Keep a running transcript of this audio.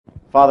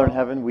Father in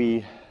heaven,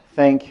 we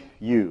thank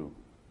you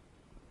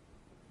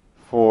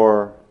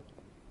for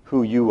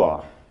who you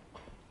are.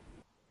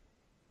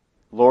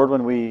 Lord,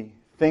 when we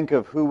think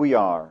of who we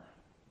are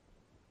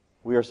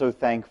so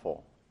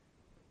thankful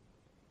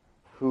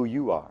who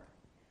you are.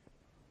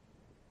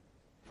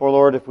 For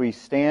Lord, if we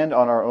stand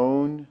on our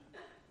own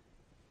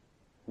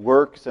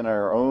works and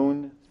our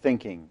own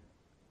thinking,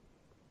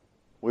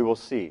 we will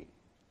see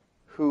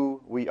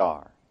who we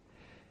are.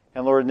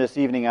 And Lord, in this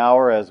evening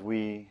hour as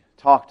we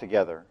talk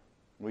together,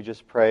 we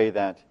just pray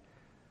that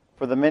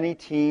for the many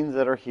teens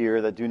that are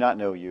here that do not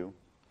know you,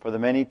 for the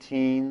many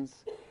teens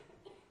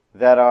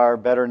that are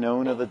better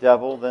known of the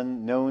devil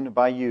than known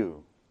by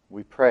you,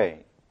 we pray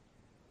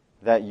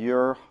that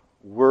your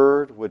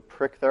word would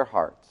prick their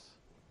hearts,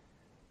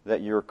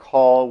 that your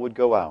call would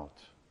go out.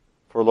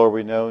 For Lord,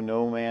 we know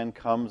no man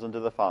comes unto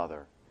the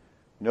Father,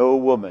 no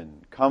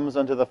woman comes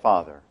unto the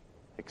Father,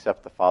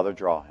 except the Father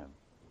draw him.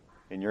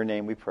 In your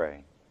name we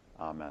pray.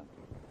 Amen.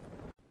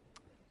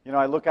 You know,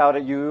 I look out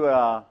at you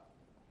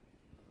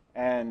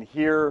and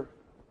hear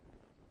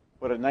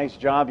what a nice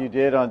job you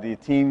did on the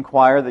teen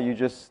choir that you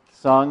just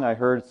sung. I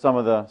heard some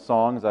of the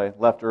songs. I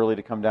left early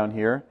to come down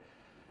here.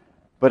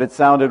 But it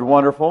sounded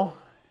wonderful.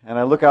 And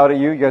I look out at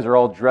you. You guys are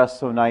all dressed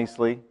so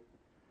nicely.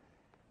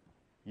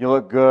 You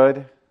look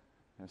good.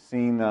 I've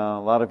seen a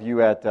lot of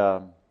you at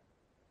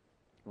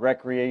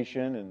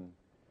recreation.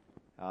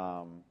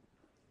 And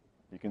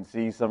you can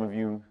see some of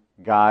you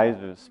guys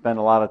have spent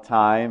a lot of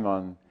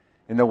time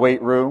in the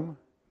weight room.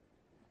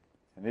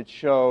 And it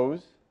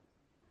shows.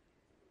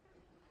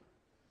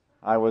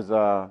 I was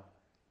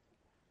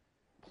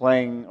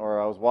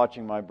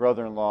watching my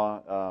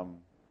brother-in-law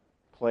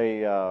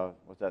play,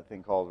 what's that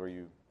thing called where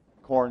you,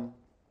 cornhole,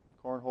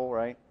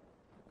 right?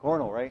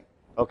 Cornhole, right?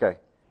 Okay.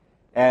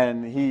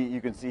 And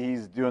you can see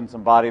he's doing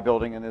some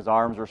bodybuilding and his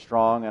arms are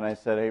strong. And I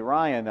said, hey,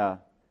 Ryan,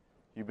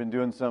 you've been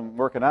doing some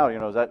working out. You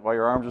know, is that why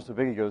your arms are so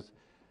big? He goes,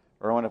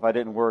 Erwin, if I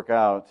didn't work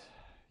out,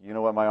 you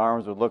know what my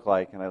arms would look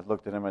like? And I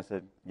looked at him, I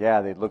said,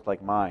 yeah, they'd look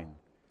like mine.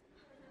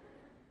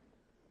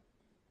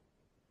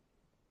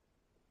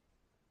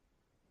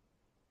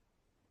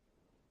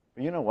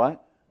 But you know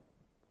what?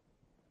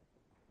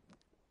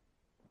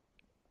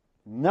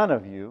 None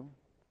of you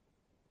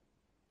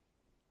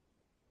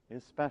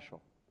is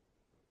special.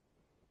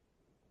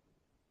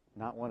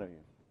 Not one of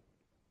you.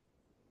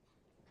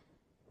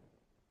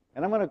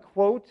 And I'm going to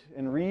quote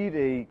and read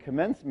a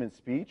commencement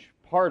speech,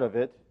 part of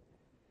it,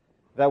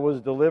 that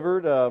was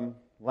delivered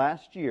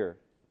last year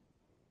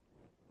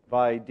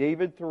by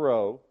David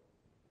Thoreau.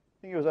 I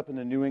think he was up in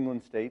the New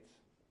England states.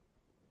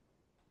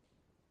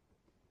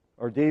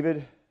 Or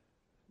David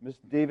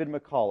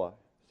McCullough.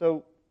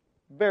 So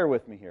bear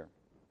with me here.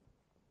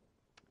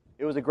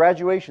 It was a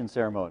graduation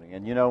ceremony.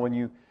 And you know, when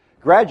you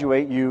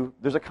graduate,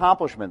 there's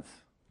accomplishments.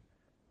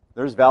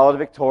 There's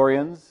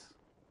valedictorians.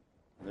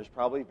 And there's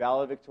probably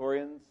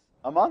valedictorians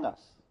among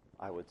us,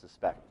 I would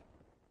suspect.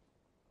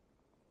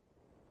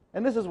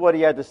 And this is what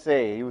he had to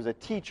say. He was a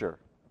teacher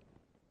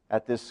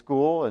at this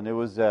school, and it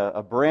was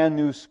a brand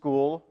new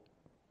school,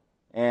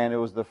 and it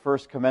was the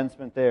first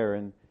commencement there.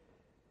 And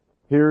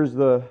here's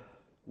the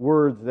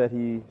words that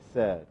he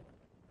said.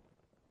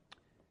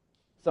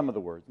 Some of the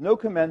words. No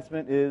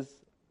commencement is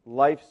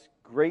life's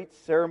great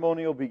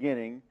ceremonial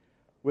beginning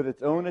with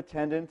its own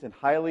attendant and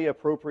highly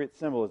appropriate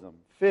symbolism,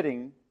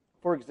 fitting,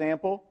 for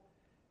example,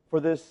 for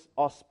this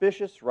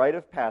auspicious rite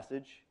of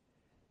passage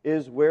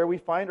is where we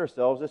find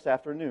ourselves this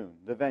afternoon,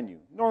 the venue.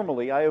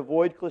 Normally, I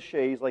avoid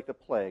cliches like the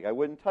plague. I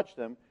wouldn't touch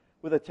them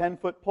with a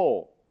 10-foot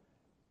pole.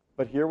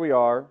 But here we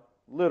are,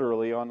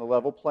 literally on the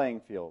level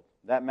playing field.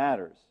 That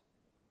matters.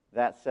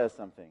 That says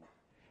something.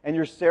 And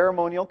your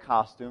ceremonial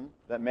costume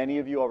that many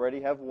of you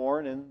already have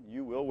worn and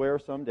you will wear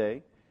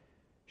someday,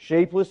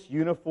 shapeless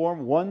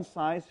uniform, one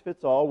size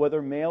fits all,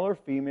 whether male or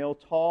female,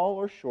 tall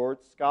or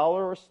short,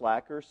 scholar or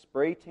slacker,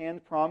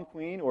 spray-tanned prom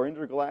queen or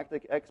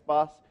intergalactic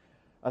ex-boss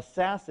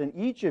assassin,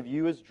 each of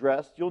you is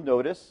dressed, you'll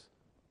notice,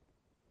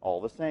 all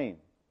the same.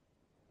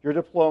 Your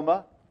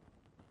diploma,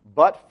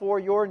 but for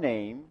your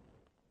name,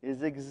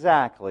 is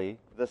exactly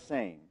the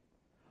same.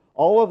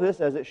 All of this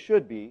as it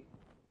should be,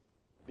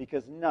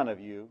 because none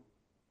of you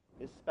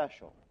is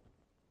special.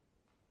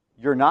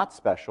 You're not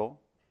special.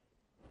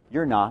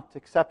 You're not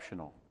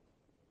exceptional.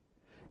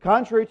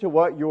 Contrary to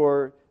what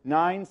your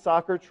 9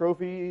 soccer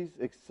trophies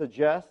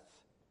suggests,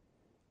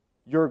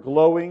 your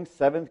glowing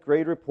 7th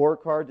grade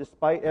report card,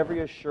 despite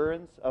every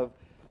assurance of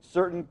a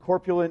certain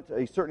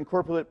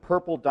corpulent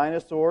purple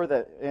dinosaur,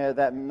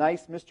 that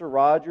nice Mr.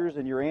 Rogers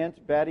and your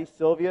Aunt Batty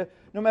Sylvia,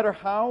 no matter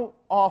how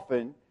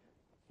often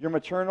your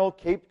maternal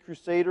caped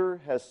crusader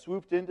has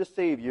swooped in to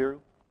save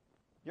you,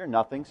 you're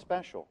nothing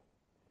special.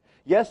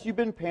 Yes, you've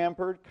been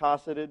pampered,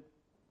 cosseted,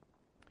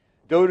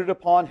 doted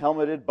upon,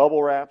 helmeted,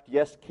 bubble-wrapped.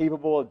 Yes,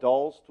 capable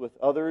adults with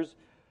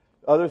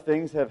other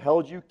things have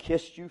held you,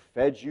 kissed you,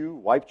 fed you,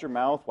 wiped your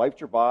mouth,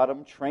 wiped your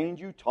bottom, trained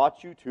you,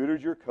 taught you,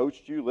 tutored you,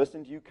 coached you,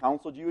 listened to you,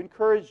 counseled you,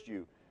 encouraged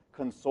you,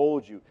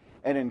 consoled you,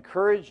 and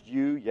encouraged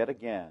you yet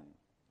again.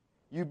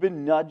 You've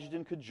been nudged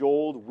and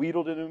cajoled,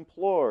 wheedled and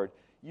implored.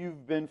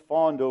 you've been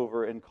fawned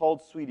over and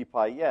called sweetie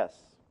pie. Yes,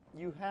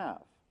 you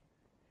have.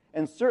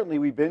 And certainly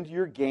we've been to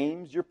your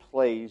games, your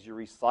plays, your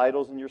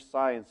recitals, and your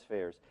science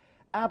fairs.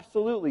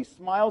 Absolutely,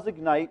 smiles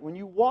ignite when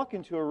you walk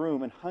into a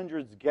room and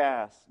hundreds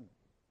gasp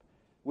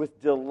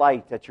with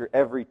delight at your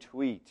every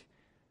tweet.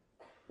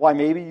 Why,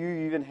 maybe you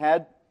even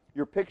had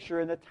your picture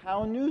in the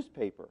town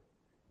newspaper.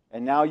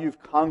 And now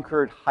you've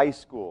conquered high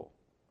school.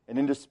 And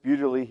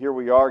indisputably, here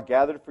we are,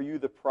 gathered for you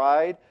the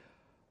pride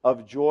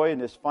of joy in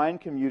this fine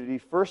community,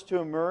 first to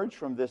emerge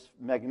from this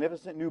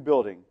magnificent new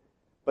building.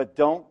 But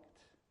do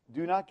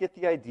not get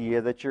the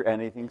idea that you're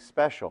anything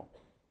special,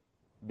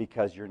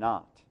 because you're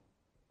not.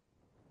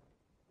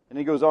 And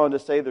he goes on to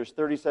say there's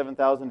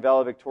 37,000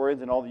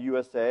 valedictorians in all the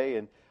USA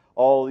and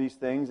all these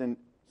things. And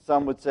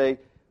some would say,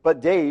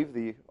 but Dave,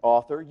 the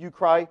author, you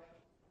cry,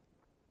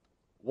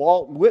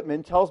 Walt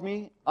Whitman tells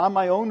me I'm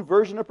my own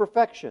version of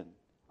perfection.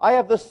 I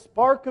have the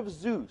spark of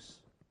Zeus,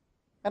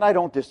 and I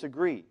don't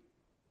disagree.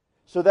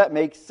 So that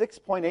makes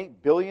 6.8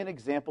 billion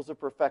examples of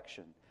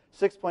perfection,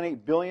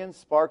 6.8 billion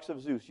sparks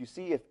of Zeus. You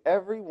see, if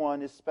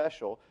everyone is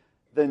special,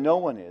 then no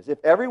one is.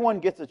 If everyone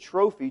gets a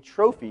trophy,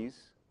 trophies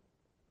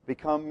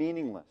become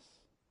meaningless.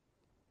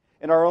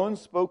 In our own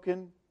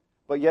spoken,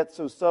 but yet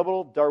so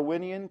subtle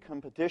Darwinian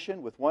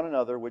competition with one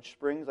another, which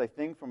springs, I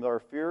think, from our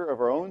fear of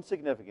our own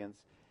significance,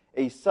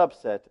 a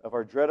subset of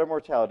our dread of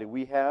mortality,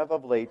 we have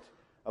of late,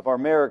 of our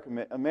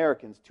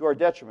Americans, to our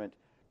detriment,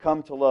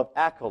 come to love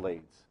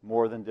accolades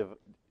more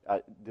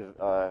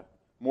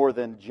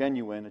than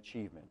genuine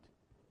achievement.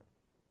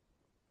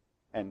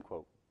 End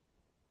quote.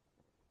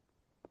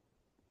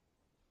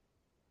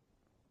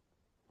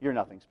 You're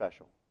nothing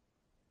special.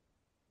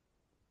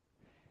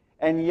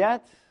 And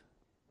yet,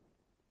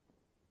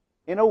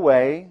 in a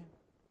way,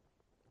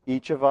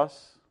 each of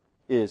us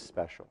is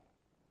special.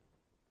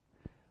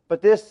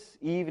 But this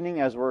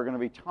evening, as we're going to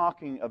be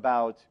talking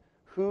about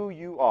who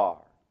you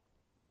are,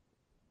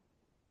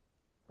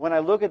 when I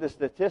look at the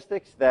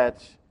statistics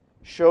that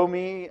show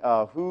me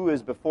who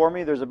is before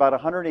me, there's about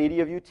 180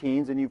 of you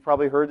teens, and you've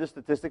probably heard this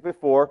statistic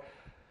before.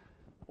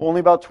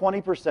 Only about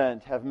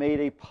 20% have made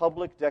a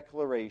public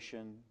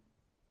declaration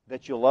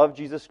that you love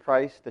Jesus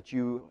Christ, that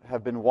you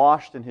have been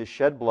washed in His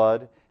shed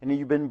blood, and that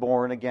you've been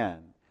born again.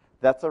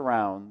 That's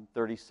around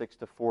 36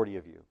 to 40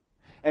 of you.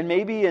 And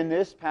maybe in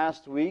this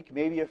past week,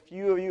 maybe a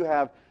few of you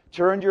have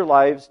turned your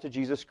lives to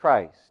Jesus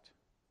Christ.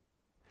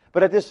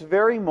 But at this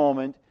very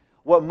moment,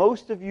 what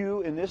most of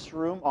you in this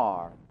room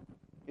are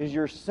is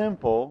your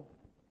simple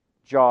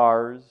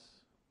jars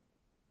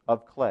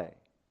of clay.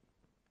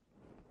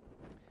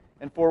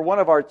 And for one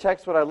of our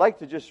texts, what I'd like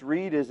to just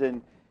read is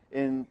in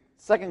 2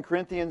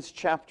 Corinthians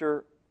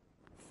chapter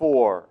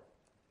 4.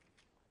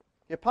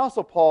 The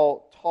Apostle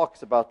Paul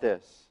talks about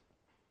this.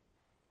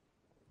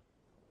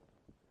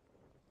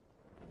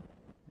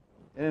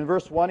 And in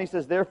verse 1 he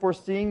says, therefore,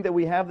 seeing that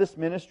we have this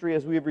ministry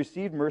as we have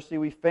received mercy,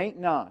 we faint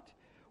not.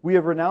 We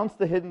have renounced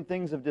the hidden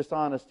things of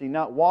dishonesty,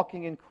 not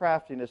walking in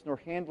craftiness, nor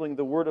handling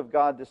the word of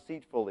God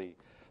deceitfully,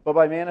 but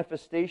by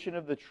manifestation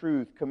of the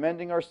truth,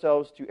 commending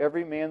ourselves to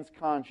every man's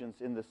conscience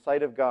in the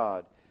sight of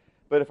God.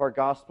 But if our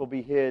gospel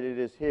be hid, it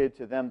is hid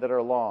to them that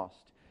are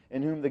lost,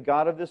 in whom the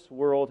God of this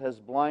world has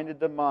blinded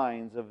the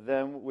minds of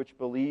them which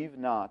believe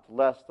not,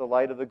 lest the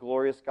light of the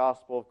glorious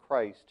gospel of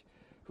Christ,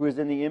 who is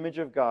in the image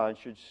of God,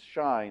 should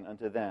shine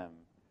unto them.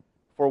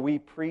 For we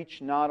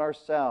preach not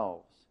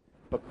ourselves,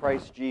 but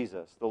Christ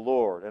Jesus, the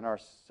Lord, and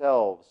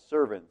ourselves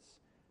servants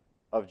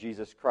of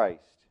Jesus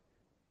Christ.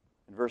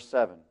 In verse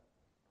 7,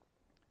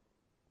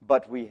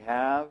 but we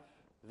have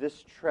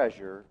this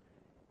treasure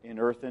in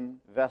earthen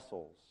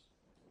vessels,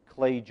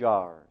 clay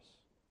jars,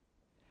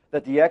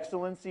 that the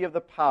excellency of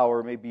the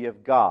power may be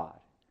of God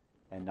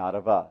and not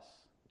of us.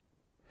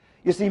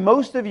 You see,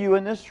 most of you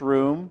in this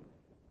room,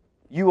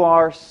 you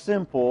are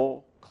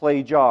simple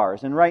clay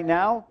jars. And right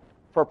now,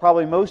 for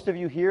probably most of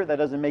you here, that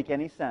doesn't make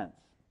any sense.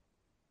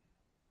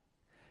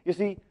 You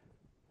see,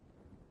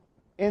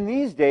 in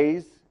these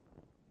days,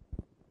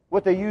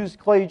 what they used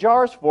clay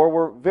jars for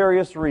were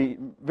various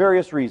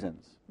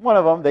reasons. One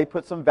of them, they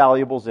put some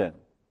valuables in.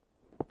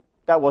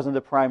 That wasn't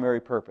the primary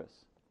purpose.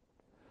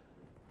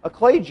 A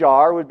clay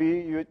jar would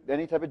be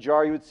any type of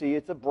jar you would see.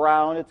 It's a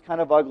brown, it's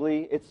kind of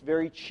ugly, it's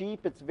very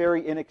cheap, it's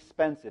very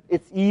inexpensive.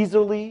 It's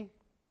easily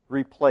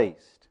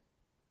replaced.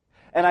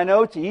 And I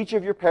know to each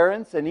of your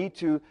parents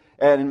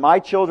and my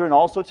children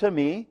also to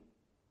me,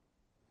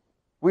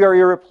 we are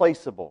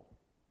irreplaceable.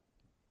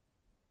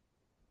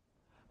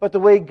 But the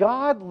way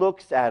God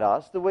looks at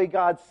us, the way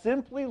God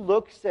simply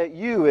looks at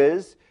you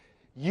is,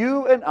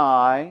 you and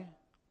I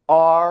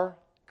are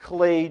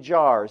clay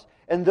jars.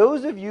 And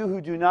those of you who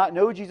do not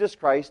know Jesus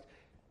Christ,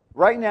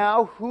 right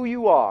now, who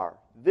you are,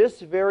 this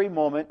very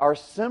moment, are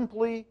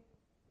simply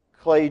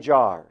clay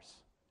jars.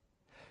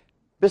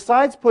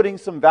 Besides putting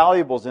some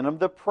valuables in them,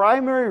 the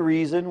primary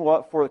reason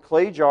for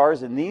clay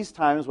jars in these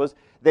times was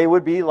they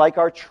would be like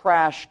our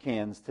trash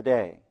cans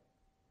today.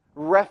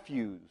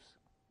 Refuse,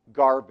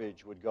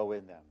 garbage would go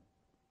in them.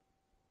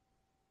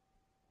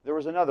 There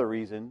was another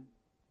reason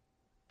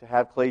to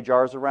have clay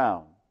jars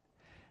around.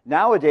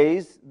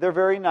 Nowadays, they're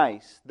very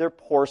nice. They're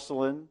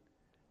porcelain.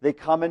 They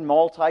come in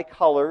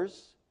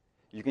multi-colors.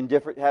 You can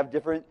have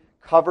different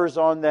covers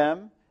on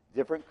them,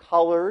 different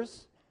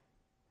colors.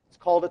 It's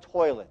called a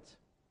toilet.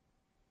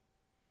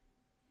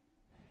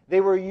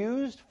 They were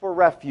used for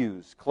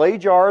refuse. Clay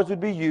jars would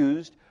be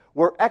used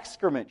where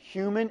excrement,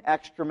 human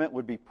excrement,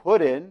 would be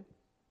put in,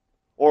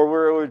 or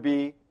where it would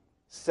be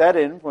set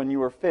in when you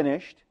were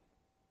finished,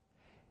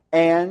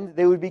 and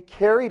they would be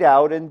carried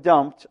out and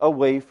dumped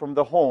away from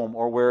the home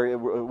or where it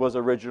was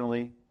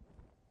originally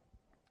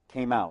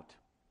came out.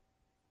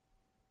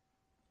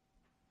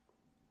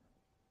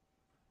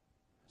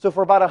 So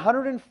for about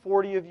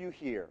 140 of you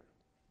here,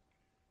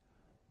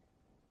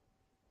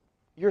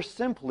 you're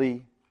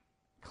simply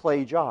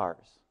clay jars.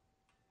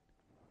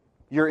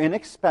 You're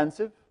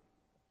inexpensive.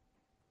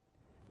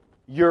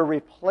 You're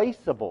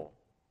replaceable.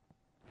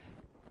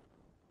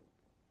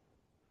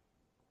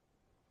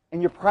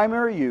 And your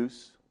primary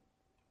use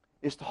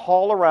is to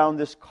haul around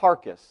this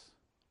carcass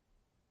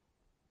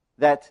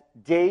that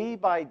day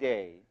by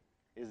day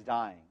is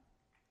dying.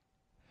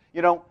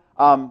 You know,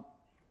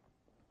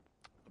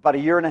 about a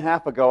year and a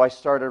half ago, I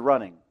started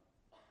running.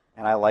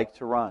 And I like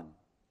to run.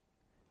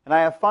 And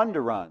I have fun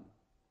to run.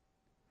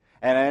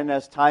 And then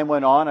as time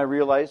went on, I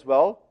realized,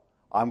 well,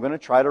 I'm going to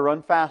try to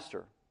run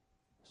faster.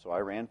 So I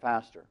ran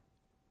faster.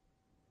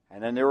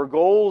 And then there were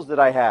goals that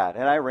I had,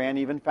 and I ran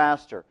even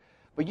faster.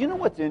 But you know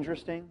what's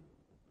interesting?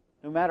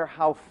 No matter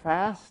how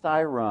fast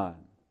I run,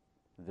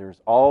 there's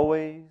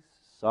always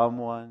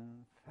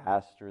someone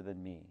faster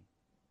than me.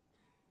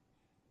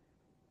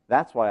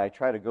 That's why I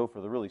try to go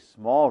for the really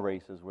small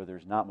races where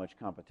there's not much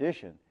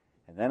competition,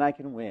 and then I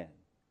can win.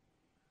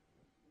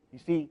 You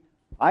see,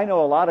 I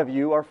know a lot of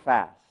you are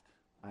fast.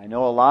 I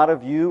know a lot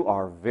of you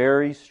are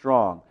very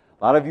strong.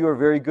 A lot of you are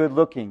very good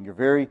looking. You're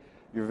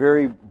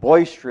very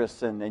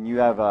boisterous, and you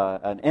have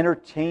an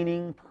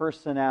entertaining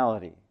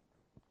personality.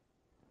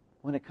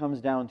 When it comes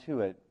down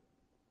to it,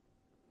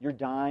 you're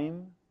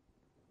dime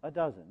a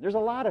dozen. There's a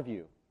lot of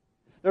you.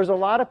 There's a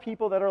lot of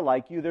people that are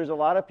like you. There's a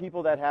lot of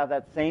people that have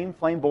that same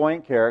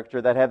flamboyant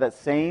character, that have that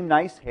same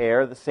nice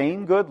hair, the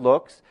same good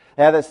looks,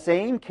 have the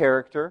same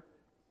character,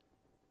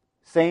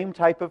 same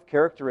type of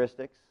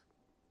characteristics.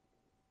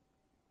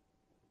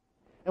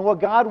 And what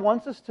God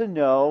wants us to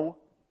know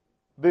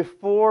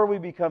before we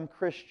become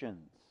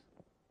Christians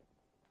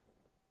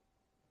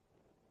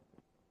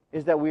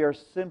is that we are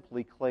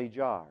simply clay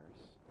jars.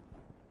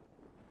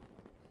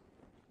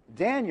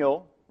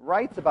 Daniel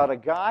writes about a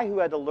guy who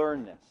had to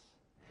learn this.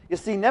 You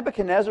see,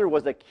 Nebuchadnezzar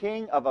was a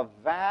king of a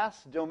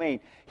vast domain.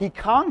 He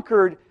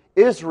conquered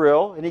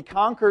Israel, and he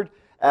conquered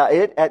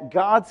it at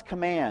God's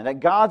command, at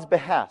God's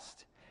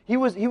behest. He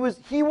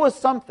was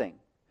something.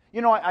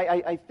 You know,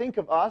 I think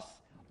of us,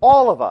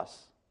 all of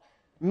us,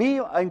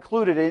 me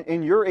included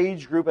in your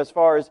age group as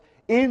far as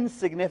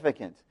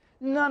insignificant.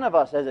 None of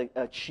us has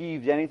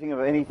achieved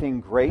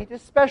anything great,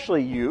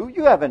 especially you.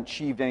 You haven't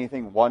achieved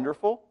anything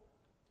wonderful.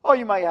 Oh,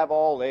 you might have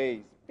all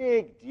A's.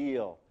 Big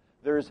deal.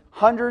 There's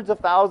hundreds of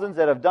thousands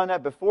that have done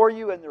that before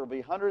you, and there will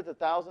be hundreds of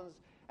thousands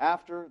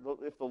after,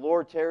 if the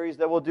Lord tarries,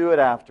 that will do it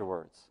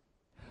afterwards.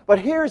 But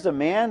here's a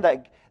man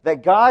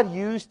that God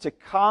used to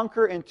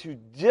conquer and to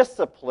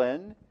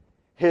discipline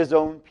His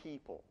own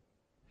people.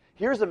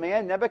 Here's a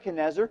man,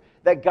 Nebuchadnezzar,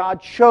 that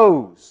God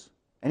chose,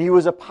 and he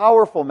was a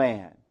powerful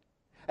man.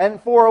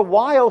 And for a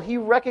while, he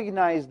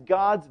recognized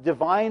God's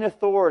divine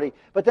authority,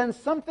 but then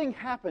something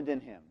happened in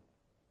him.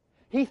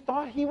 He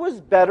thought he was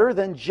better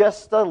than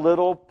just a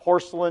little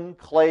porcelain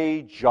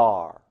clay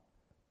jar,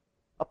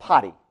 a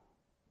potty.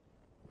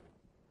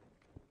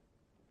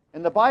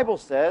 And the Bible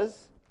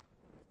says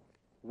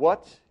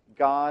what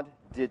God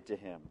did to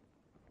him.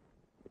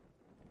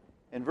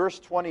 In verse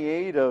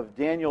 28 of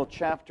Daniel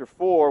chapter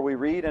 4, we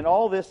read, "And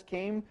all this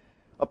came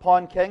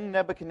upon King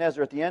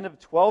Nebuchadnezzar at the end of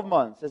 12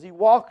 months, as he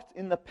walked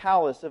in the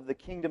palace of the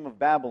kingdom of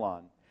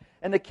Babylon.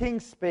 And the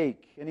king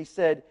spake, and he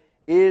said,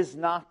 Is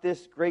not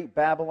this great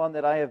Babylon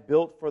that I have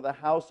built for the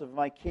house of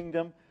my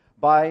kingdom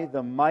by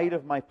the might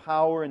of my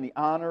power and the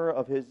honor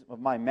of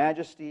my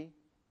majesty?"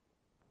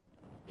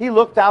 He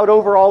looked out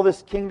over all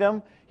this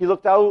kingdom. He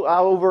looked out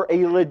over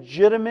a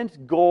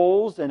legitimate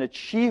goals and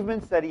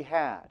achievements that he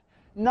had.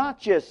 Not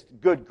just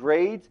good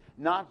grades,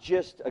 not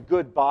just a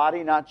good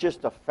body, not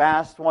just a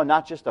fast one,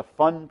 not just a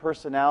fun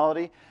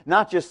personality,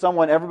 not just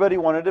someone everybody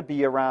wanted to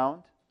be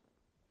around.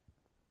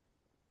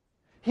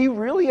 He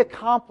really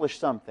accomplished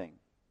something.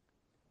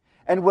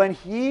 And when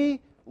he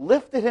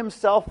lifted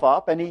himself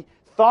up and he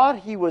thought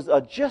he was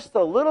just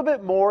a little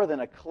bit more than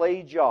a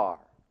clay jar,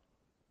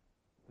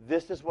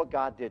 this is what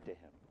God did to him.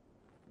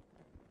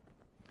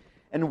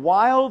 And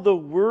while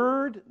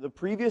the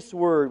previous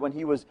word, when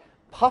he was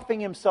puffing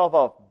himself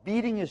up,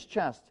 beating his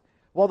chest,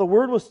 while the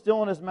word was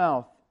still in his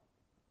mouth,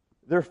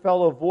 there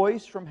fell a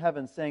voice from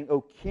heaven saying,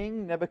 "O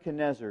King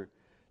Nebuchadnezzar,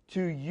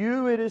 to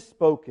you it is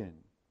spoken,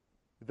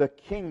 the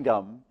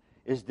kingdom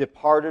is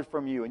departed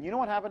from you." And you know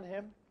what happened to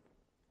him?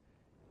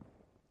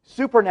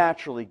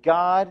 Supernaturally,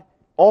 God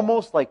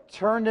almost like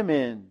turned him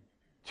in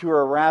to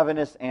a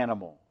ravenous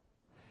animal.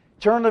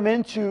 turned him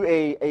into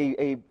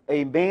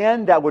a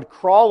man that would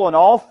crawl on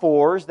all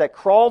fours, that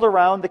crawled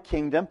around the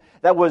kingdom,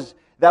 that was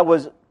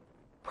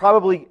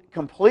probably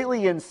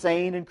completely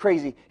insane and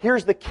crazy.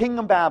 Here's the king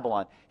of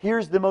Babylon.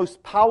 Here's the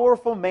most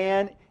powerful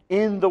man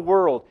in the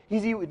world.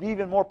 He's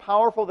even more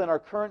powerful than our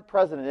current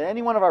president, than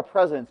any one of our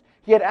presidents.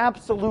 He had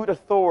absolute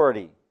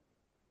authority.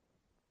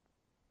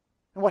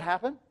 And what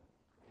happened?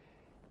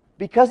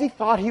 Because he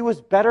thought he was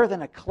better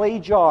than a clay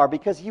jar,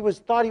 because he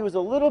thought he was a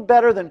little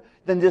better than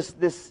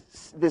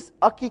this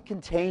ucky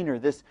container,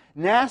 this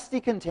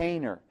nasty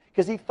container,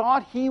 because he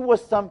thought he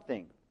was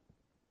something,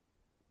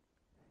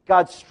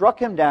 God struck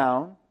him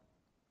down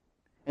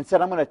and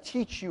said, I'm going to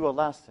teach you a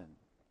lesson.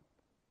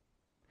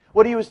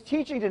 What he was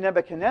teaching to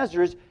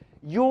Nebuchadnezzar is,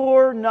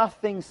 you're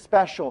nothing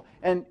special.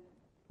 And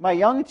my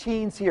young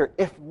teens here,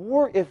 if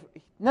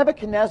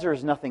Nebuchadnezzar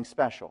is nothing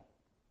special,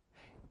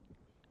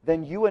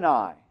 then you and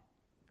I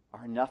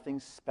are nothing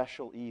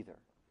special either.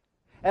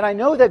 And I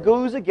know that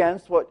goes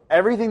against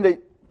everything that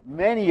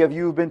many of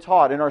you have been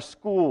taught in our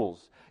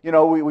schools. You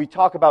know, we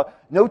talk about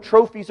no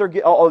trophies are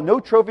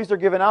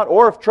given out,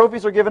 or if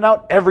trophies are given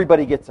out,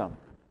 everybody gets them.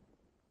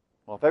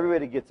 Well, if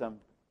everybody gets them,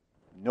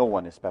 no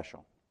one is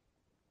special.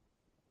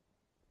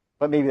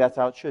 But maybe that's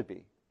how it should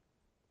be.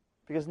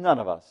 Because none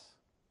of us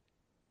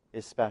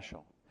is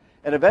special.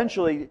 And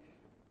eventually,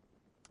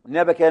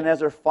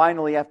 Nebuchadnezzar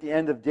finally, at the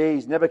end of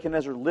days,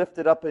 Nebuchadnezzar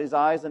lifted up his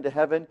eyes unto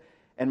heaven,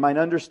 and mine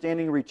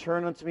understanding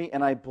returned unto me,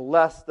 and I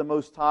blessed the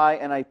Most High,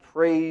 and I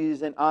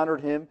praised and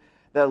honored him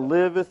that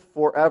liveth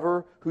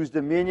forever, whose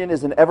dominion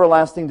is an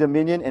everlasting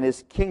dominion, and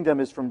his kingdom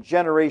is from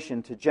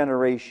generation to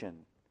generation.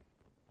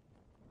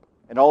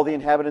 And all the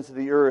inhabitants of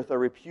the earth are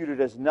reputed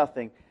as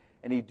nothing,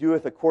 and he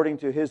doeth according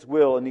to his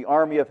will in the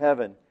army of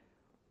heaven.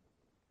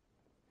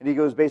 And he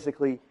goes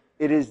basically,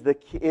 it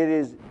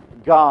is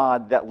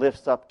God that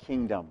lifts up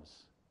kingdoms.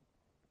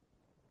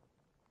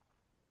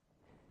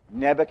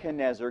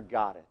 Nebuchadnezzar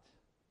got it.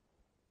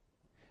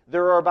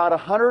 There are about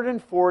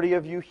 140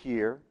 of you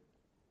here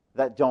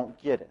that don't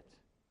get it.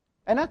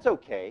 And that's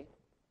okay.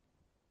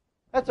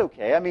 That's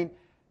okay. I mean,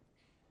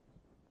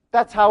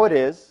 that's how it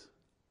is.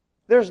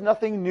 There's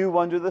nothing new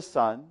under the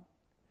sun.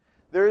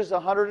 There's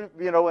 100,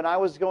 when I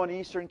was going to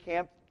Eastern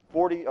Camp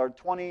 40 or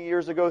 20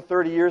 years ago,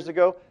 30 years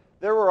ago,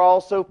 there were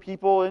also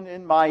people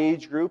in my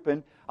age group,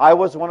 and I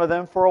was one of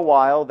them for a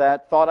while,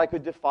 that thought I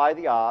could defy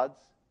the odds.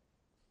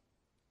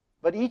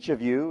 But each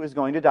of you is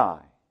going to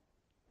die.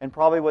 And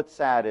probably what's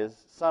sad is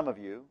some of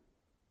you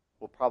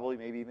will probably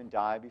maybe even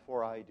die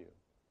before I do.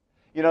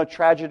 You know,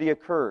 tragedy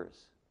occurs.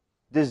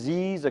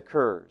 Disease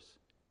occurs.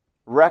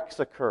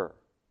 Wrecks occur.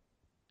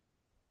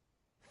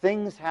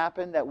 Things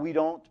happen that we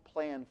don't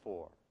plan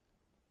for.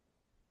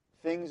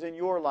 Things in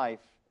your life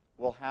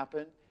will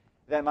happen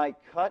that might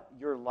cut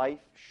your life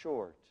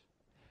short.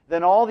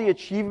 Then all the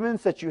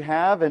achievements that you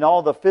have, and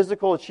all the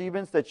physical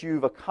achievements that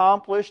you've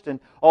accomplished, and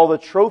all the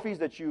trophies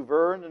that you've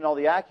earned, and all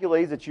the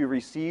accolades that you've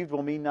received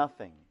will mean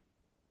nothing.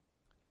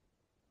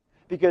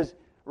 Because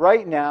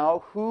right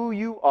now, who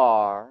you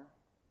are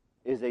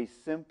is a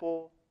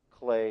simple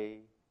clay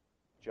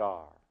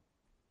jar.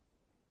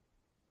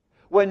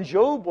 When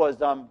Job was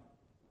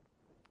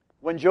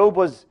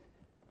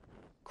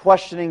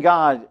questioning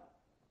God,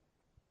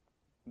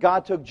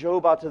 God took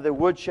Job out to the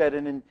woodshed,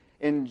 and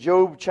in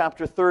Job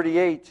chapter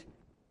 38,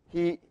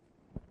 he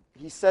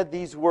said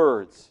these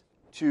words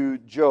to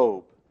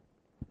Job.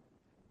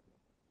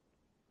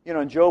 You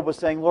know, and Job was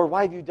saying, Lord,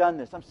 why have you done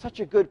this? I'm such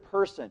a good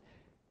person.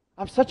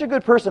 I'm such a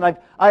good person.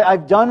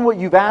 I've done what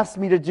you've asked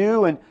me to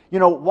do, and,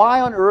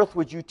 why on earth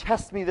would you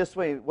test me this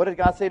way? What did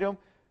God say to him?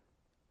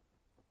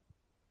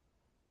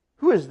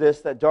 Who is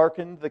this that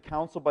darkened the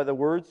counsel by the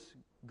words?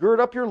 Gird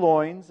up your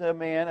loins, a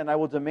man, and I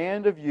will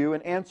demand of you,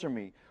 and answer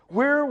me.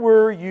 Where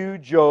were you,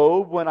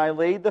 Job, when I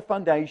laid the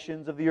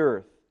foundations of the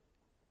earth?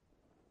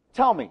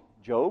 Tell me,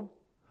 Job,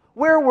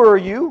 where were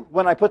you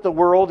when I put the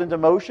world into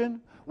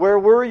motion? Where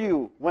were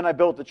you when I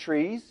built the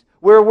trees?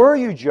 Where were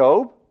you,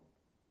 Job?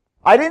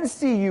 I didn't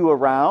see you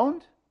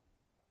around.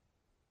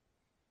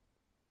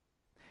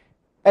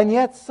 And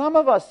yet some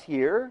of us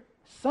here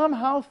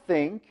somehow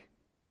think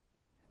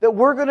that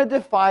we're going to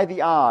defy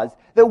the odds,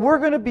 that we're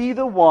going to be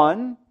the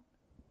one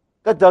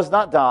that does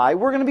not die.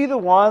 We're going to be the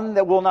one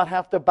that will not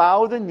have to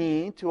bow the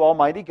knee to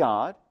Almighty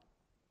God.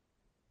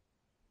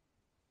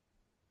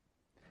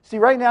 See,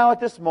 right now at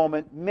this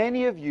moment,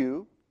 many of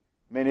you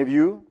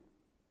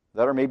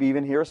that are maybe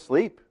even here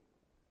asleep,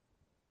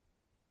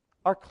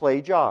 are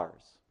clay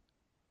jars.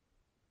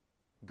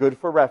 Good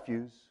for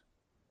refuse,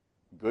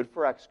 good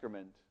for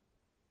excrement,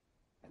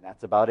 and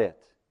that's about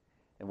it.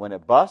 And when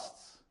it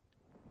busts,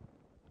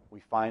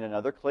 we find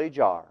another clay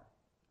jar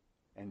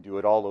and do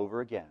it all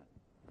over again.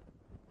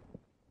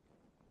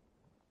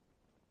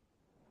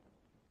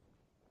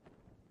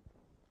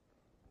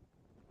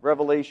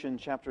 Revelation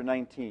chapter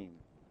 19.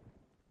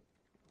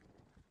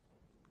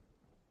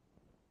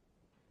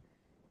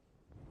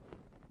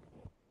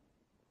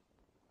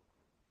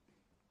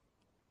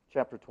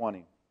 Chapter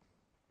 20.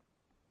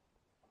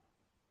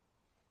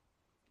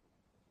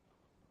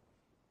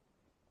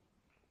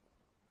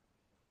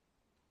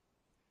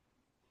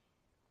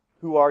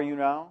 who are you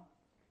now?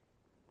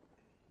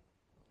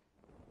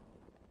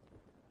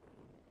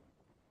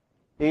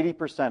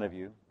 80% of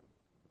you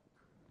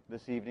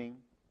this evening,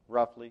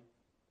 roughly,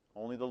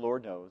 only the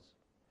Lord knows,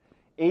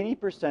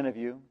 80% of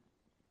you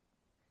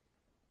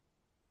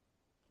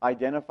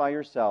identify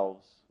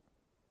yourselves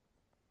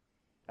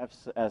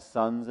as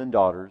sons and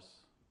daughters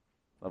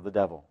of the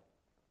devil.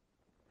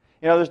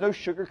 You know, there's no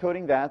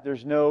sugarcoating that.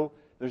 There's no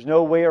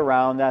way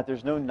around that.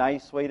 There's no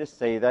nice way to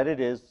say that. It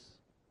is,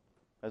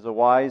 as a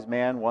wise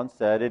man once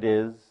said, it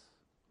is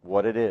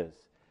what it is.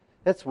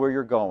 That's where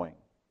you're going.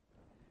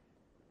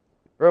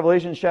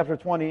 Revelation chapter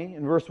 20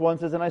 in verse 1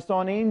 says, "And I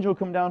saw an angel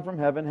come down from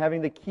heaven,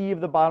 having the key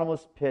of the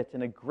bottomless pit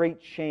and a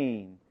great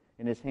chain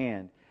in his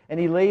hand. And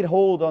he laid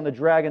hold on the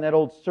dragon, that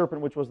old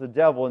serpent which was the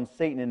devil and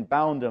Satan, and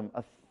bound him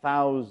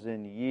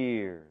 1,000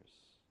 years."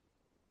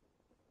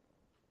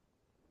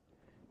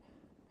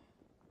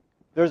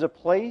 There's a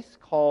place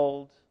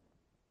called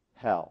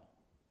hell.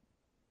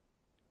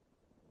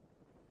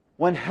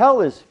 When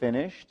hell is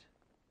finished,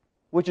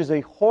 which is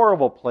a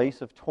horrible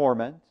place of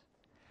torment,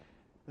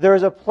 there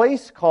is a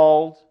place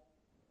called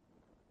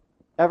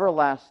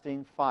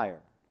everlasting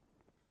fire.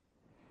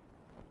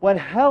 When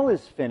hell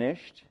is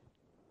finished,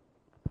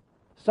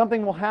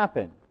 something will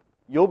happen.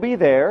 You'll be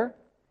there.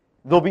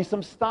 There'll be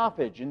some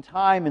stoppage in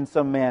time in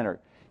some manner.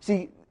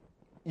 See,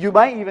 you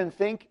might even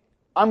think,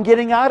 I'm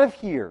getting out of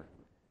here.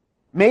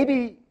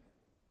 Maybe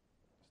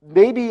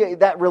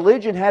that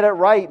religion had it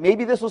right.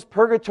 Maybe this was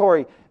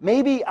purgatory.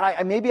 Maybe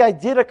I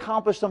did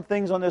accomplish some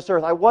things on this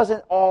earth. I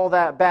wasn't all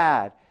that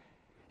bad.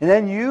 And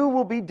then you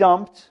will be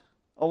dumped,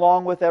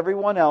 along with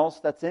everyone else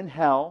that's in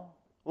hell,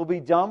 will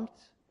be dumped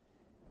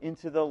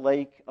into the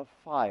lake of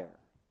fire.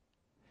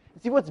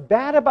 See, what's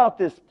bad about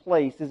this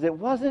place is it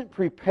wasn't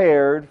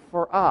prepared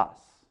for us.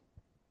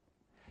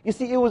 You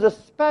see, it was a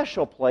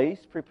special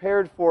place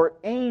prepared for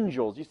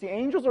angels. You see,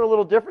 angels are a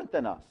little different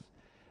than us.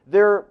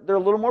 They're a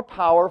little more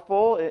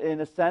powerful in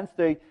a sense.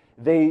 They're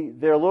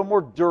a little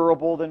more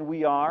durable than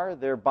we are.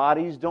 Their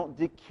bodies don't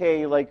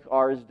decay like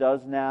ours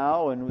does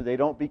now, and they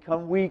don't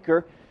become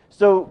weaker.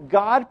 So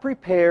God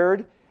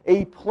prepared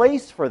a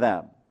place for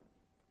them,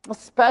 a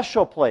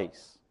special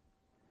place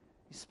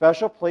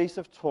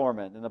of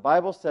torment. And the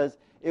Bible says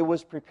it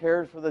was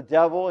prepared for the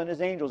devil and his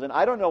angels. And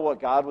I don't know what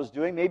God was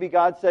doing. Maybe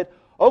God said,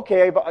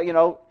 okay, but,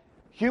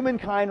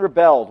 humankind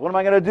rebelled. What am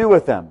I going to do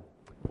with them?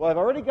 Well, I've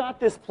already got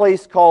this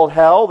place called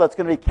hell that's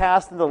going to be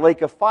cast into the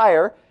lake of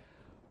fire.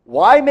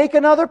 Why make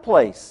another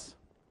place?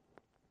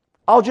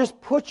 I'll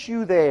just put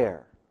you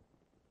there.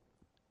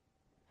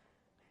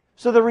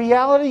 So the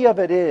reality of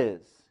it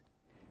is,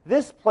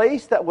 this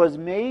place that was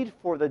made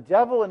for the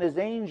devil and his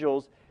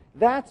angels,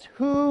 that's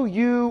who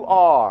you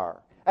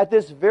are. At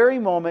this very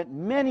moment,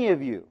 many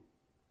of you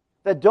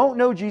that don't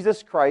know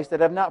Jesus Christ, that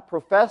have not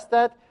professed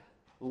that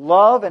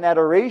love and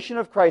adoration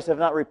of Christ, have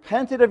not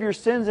repented of your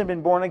sins and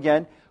been born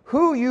again,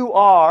 who you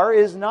are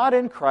is not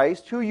in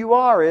Christ. Who you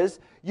are is,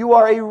 you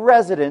are a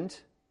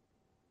resident,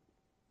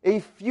 a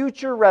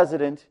future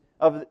resident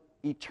of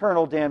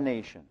eternal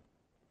damnation.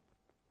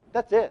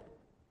 That's it.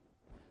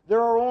 There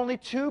are only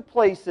two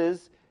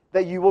places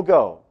that you will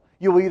go.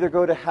 You will either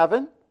go to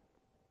heaven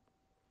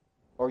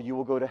or you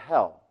will go to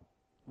hell,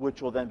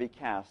 which will then be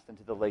cast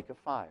into the lake of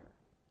fire.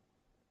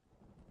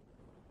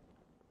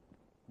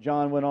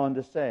 John went on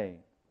to say,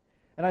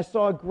 "And I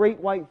saw a great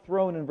white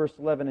throne," in verse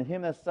 11, "and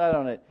him that sat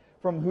on it,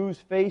 from whose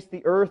face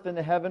the earth and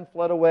the heaven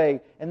fled away,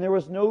 and there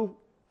was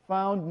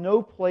found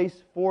no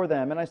place for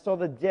them. And I saw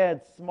the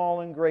dead,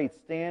 small and great,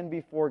 stand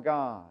before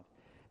God.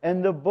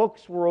 And the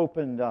books were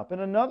opened up, and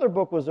another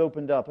book was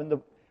opened up,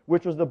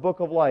 which was the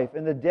book of life.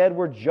 And the dead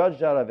were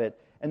judged out of it,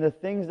 and the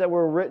things that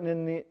were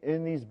written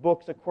in these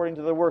books according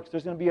to their works."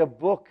 There's going to be a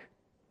book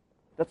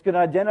that's going to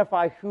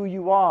identify who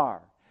you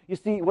are. You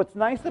see, what's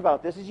nice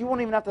about this is you won't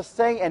even have to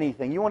say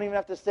anything. You won't even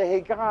have to say, "Hey,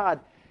 God,"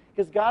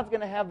 because God's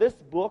going to have this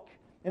book,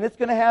 and it's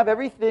going to have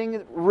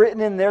everything written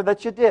in there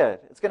that you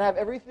did. It's going to have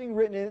everything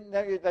written in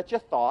there that you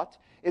thought.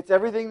 It's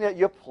everything that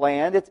you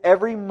planned. It's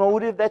every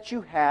motive that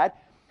you had.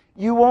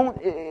 You won't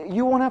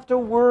have to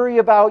worry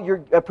about your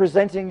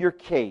presenting your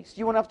case.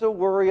 You won't have to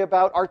worry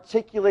about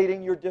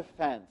articulating your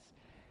defense.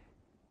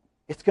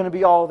 It's going to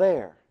be all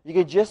there. You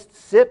can just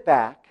sit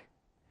back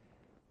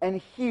and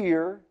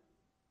hear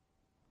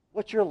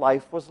what your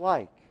life was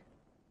like.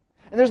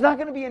 And there's not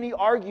going to be any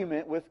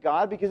argument with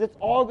God because it's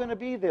all going to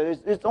be there.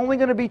 It's only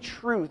going to be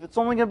truth. It's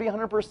only going to be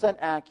 100%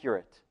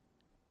 accurate.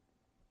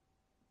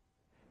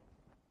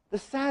 The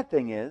sad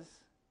thing is,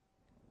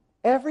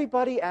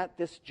 everybody at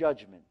this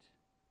judgment,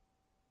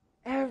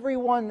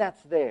 everyone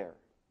that's there,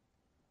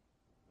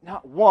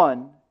 not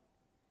one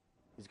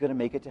is going to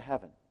make it to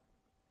heaven.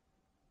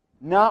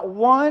 Not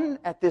one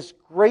at this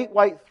great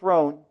white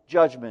throne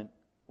judgment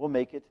will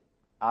make it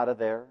out of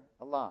there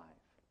alive.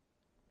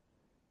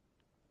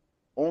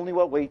 Only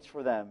what waits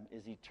for them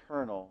is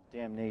eternal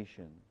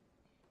damnation.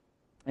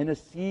 And the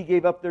sea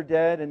gave up their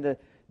dead, and the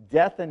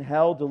death and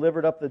hell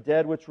delivered up the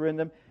dead which were in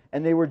them,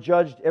 and they were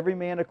judged every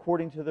man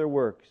according to their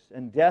works.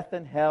 And death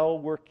and hell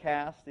were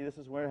cast. See, this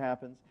is where it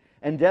happens.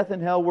 and death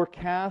and hell were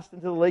cast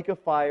into the lake of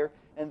fire,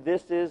 and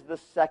this is the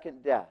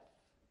second death.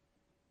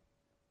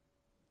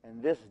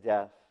 And this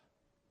death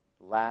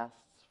lasts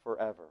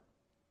forever.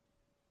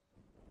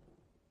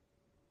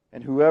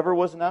 And whoever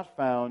was not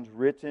found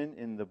written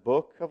in the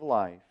book of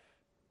life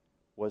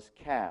was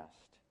cast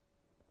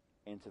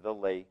into the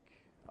lake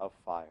of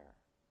fire.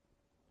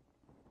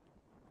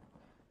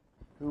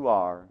 Who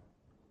are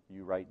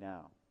you right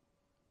now?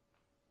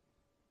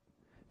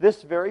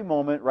 This very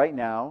moment, right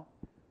now,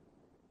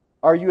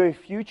 are you a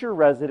future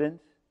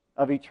resident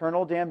of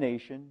eternal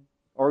damnation,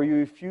 or are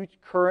you a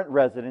current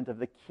resident of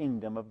the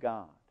kingdom of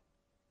God?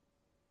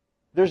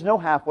 There's no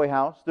halfway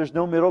house. There's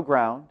no middle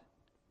ground.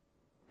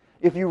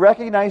 If you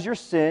recognize your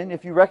sin,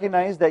 if you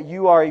recognize that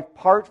you are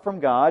apart from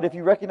God, if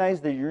you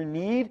recognize that your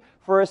need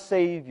for a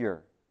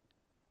Savior,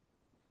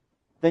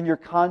 then your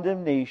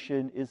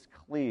condemnation is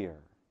clear.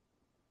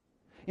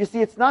 You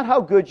see, it's not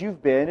how good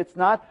you've been. It's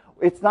not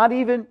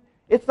even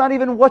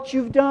what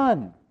you've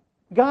done.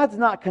 God's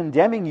not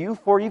condemning you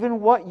for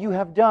even what you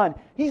have done.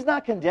 He's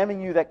not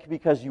condemning you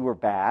because you were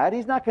bad.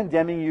 He's not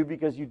condemning you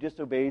because you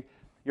disobeyed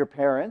your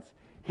parents.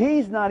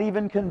 He's not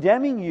even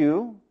condemning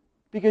you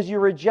because you're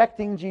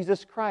rejecting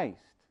Jesus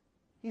Christ.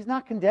 He's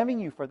not condemning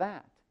you for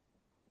that.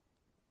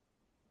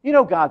 You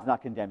know God's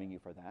not condemning you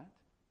for that.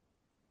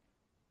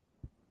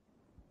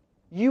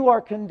 You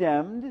are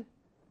condemned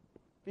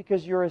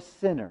because you're a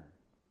sinner.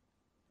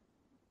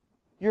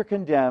 You're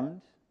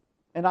condemned,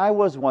 and I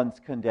was once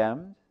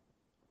condemned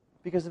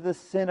because of the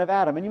sin of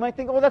Adam. And you might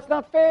think, oh, that's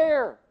not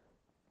fair.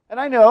 And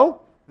I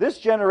know, this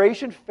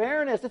generation,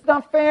 fairness, it's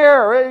not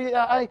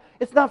fair.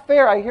 It's not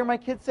fair. I hear my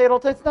kids say it all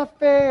the time, it's not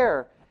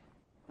fair.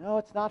 No,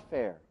 it's not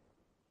fair.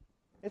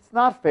 It's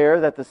not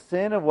fair that the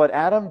sin of what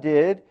Adam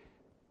did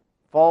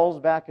falls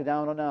back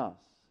down on us.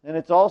 And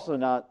it's also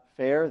not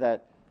fair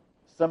that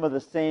some of the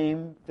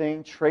same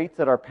traits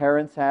that our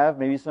parents have,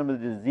 maybe some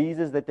of the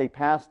diseases that they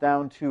pass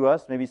down to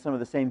us, maybe some of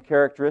the same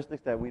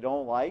characteristics that we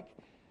don't like,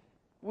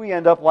 we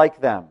end up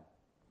like them.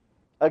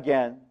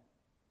 Again,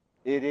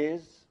 it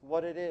is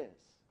what it is.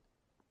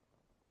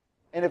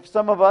 And if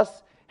some of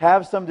us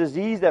have some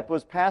disease that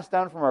was passed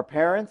down from our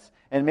parents,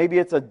 and maybe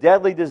it's a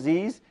deadly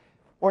disease,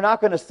 we're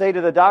not going to say to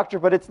the doctor,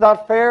 but it's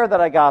not fair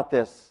that I got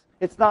this.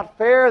 It's not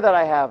fair that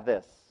I have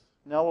this.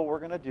 No, what we're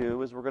going to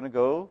do is we're going to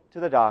go to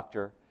the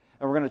doctor,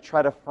 and we're going to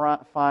try to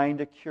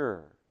find a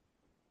cure.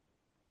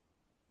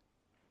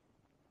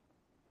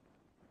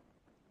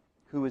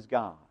 Who is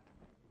God?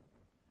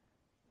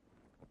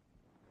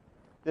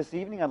 This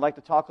evening I'd like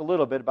to talk a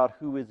little bit about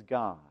who is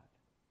God.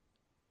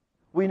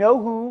 We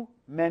know who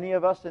many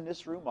of us in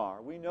this room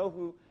are. We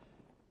know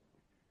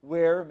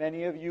where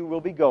many of you will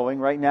be going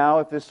right now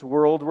if this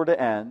world were to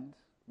end.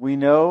 We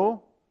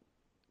know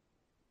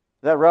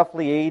that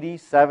roughly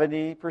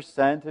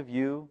 80-70% of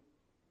you,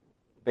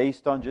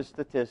 based on just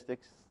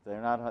statistics,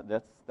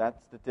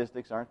 that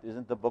statistics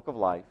isn't the book of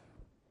life.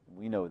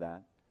 We know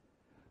that.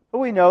 But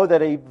we know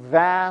that a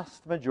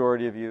vast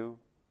majority of you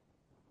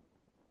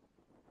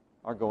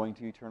are going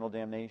to eternal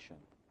damnation.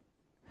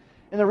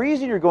 And the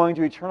reason you're going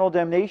to eternal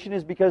damnation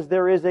is because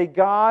there is a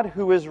God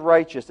who is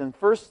righteous. And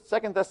 2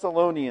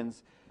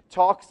 Thessalonians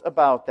talks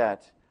about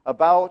that,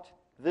 about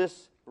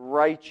this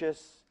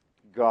righteous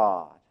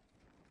God.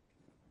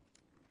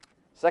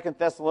 2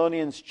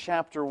 Thessalonians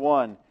chapter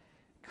 1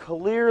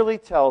 clearly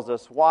tells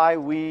us why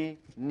we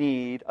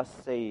need a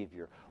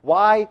Savior,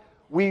 why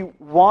we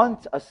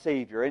want a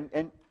Savior.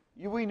 And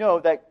we know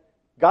that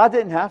God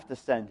didn't have to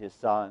send His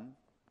Son.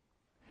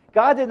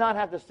 God did not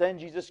have to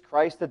send Jesus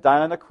Christ to die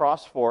on the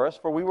cross for us,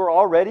 for we were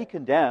already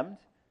condemned.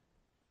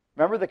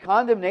 Remember, the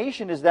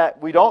condemnation is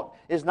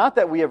not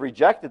that we have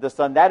rejected the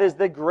Son. That is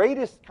the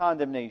greatest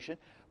condemnation.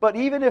 But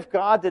even if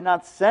God did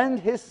not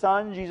send His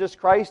Son, Jesus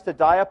Christ, to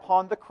die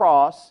upon the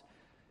cross,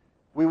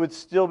 we would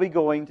still be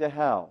going to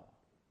hell.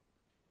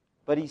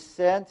 But He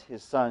sent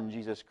His Son,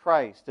 Jesus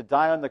Christ, to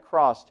die on the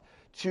cross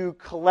to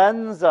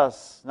cleanse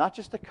us, not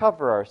just to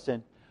cover our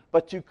sin,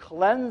 but to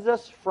cleanse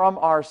us from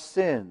our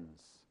sins.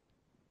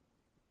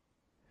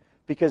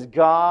 Because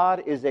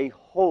God is a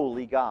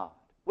holy God.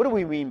 What do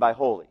we mean by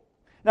holy?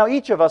 Now,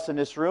 each of us in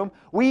this room,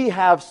 we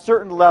have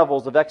certain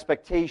levels of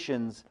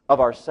expectations of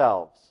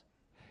ourselves.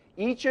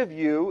 Each of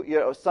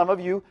you, some of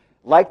you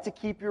like to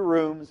keep your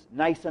rooms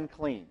nice and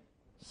clean.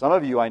 Some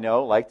of you, I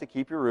know, like to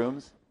keep your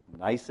rooms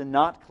nice and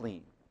not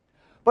clean.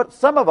 But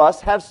some of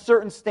us have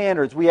certain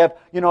standards. We have,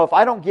 if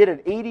I don't get an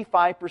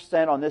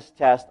 85% on this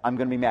test, I'm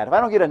going to be mad. If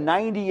I don't get a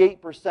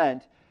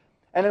 98%,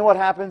 and then what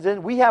happens is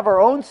we have our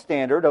own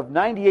standard of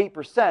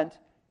 98%,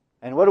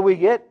 and what do we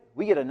get?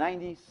 We get a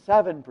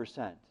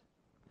 97%.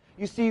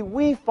 You see,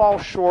 we fall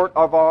short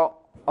of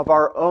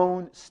our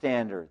own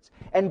standards.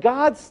 And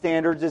God's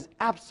standards is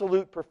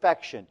absolute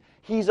perfection.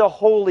 He's a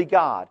holy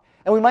God.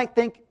 And we might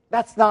think,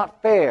 that's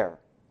not fair.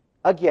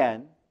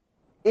 Again,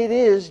 it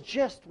is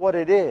just what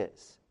it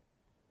is.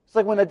 It's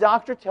like when a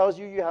doctor tells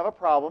you you have a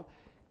problem,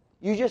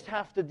 you just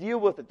have to deal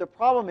with it. The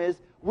problem is,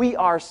 we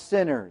are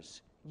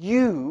sinners.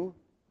 You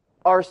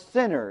are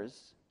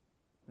sinners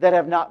that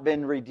have not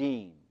been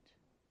redeemed.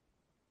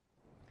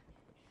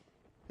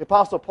 The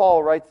Apostle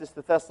Paul writes this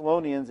to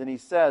Thessalonians, and he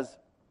says,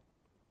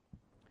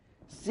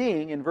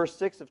 seeing, in verse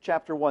 6 of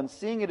chapter 1,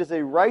 seeing it is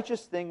a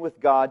righteous thing with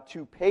God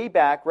to pay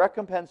back,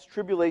 recompense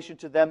tribulation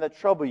to them that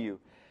trouble you.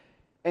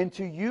 And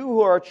to you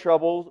who are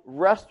troubled,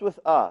 rest with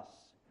us,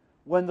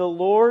 when the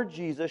Lord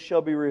Jesus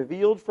shall be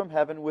revealed from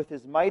heaven with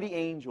his mighty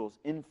angels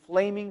in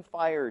flaming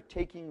fire,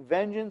 taking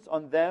vengeance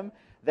on them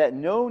that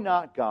know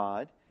not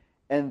God,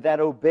 and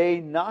that obey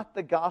not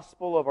the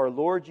gospel of our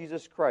Lord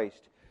Jesus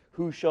Christ,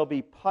 who shall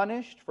be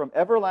punished from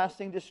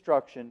everlasting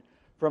destruction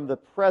from the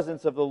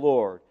presence of the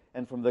Lord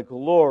and from the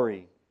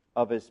glory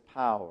of his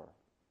power.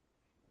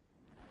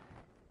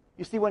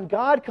 You see, when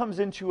God comes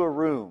into a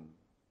room,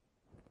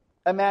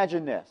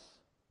 imagine this.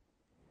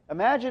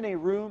 Imagine a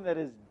room that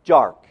is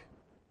dark.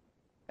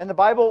 And the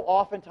Bible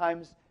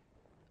oftentimes,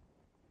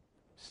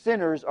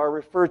 sinners are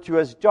referred to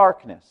as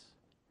darkness.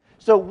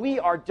 So we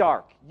are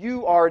dark.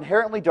 You are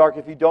inherently dark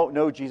if you don't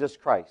know Jesus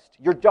Christ.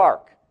 You're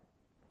dark.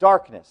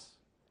 Darkness.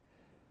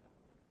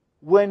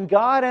 When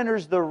God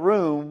enters the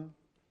room,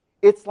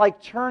 it's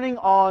like turning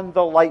on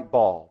the light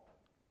bulb.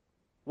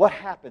 What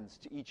happens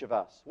to each of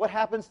us? What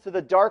happens to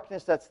the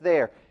darkness that's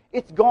there?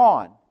 It's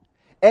gone.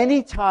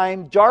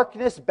 Anytime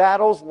darkness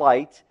battles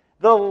light,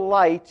 the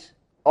light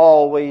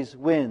always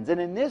wins.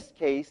 And in this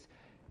case,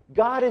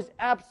 God is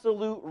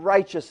absolute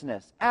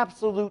righteousness,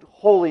 absolute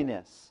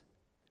holiness.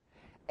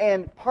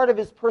 And part of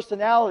his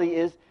personality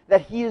is that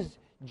he is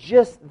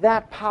just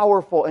that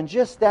powerful and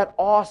just that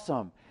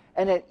awesome.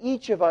 And that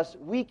each of us,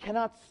 we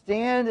cannot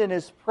stand in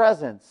his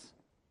presence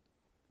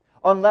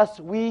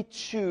unless we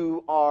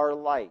too are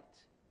light.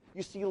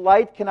 You see,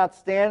 light cannot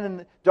stand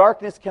in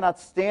darkness cannot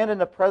stand in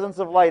the presence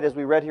of light, as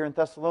we read here in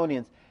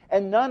Thessalonians.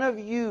 And none of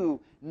you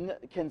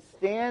can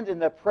stand in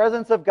the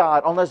presence of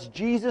God unless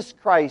Jesus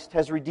Christ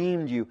has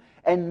redeemed you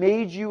and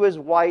made you as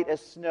white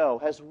as snow,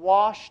 has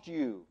washed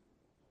you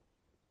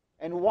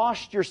and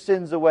washed your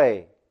sins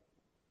away.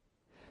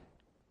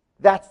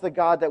 That's the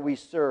God that we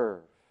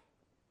serve.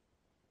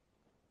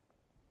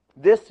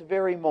 This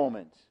very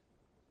moment,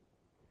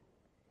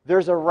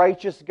 there's a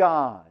righteous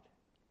God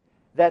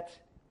that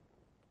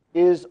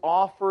is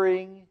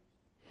offering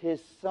his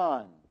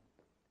Son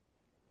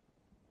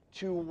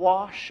to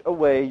wash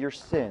away your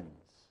sins.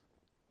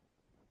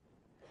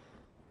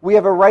 We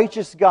have a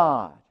righteous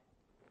God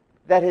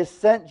that has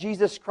sent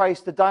Jesus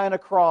Christ to die on a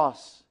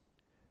cross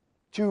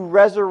to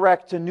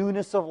resurrect to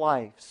newness of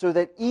life, so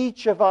that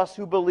each of us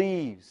who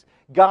believes,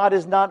 God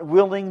is not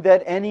willing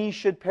that any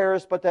should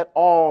perish, but that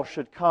all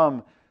should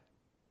come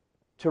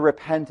to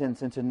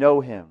repentance and to know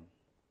him.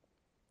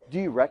 Do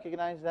you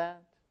recognize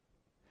that?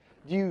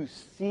 Do you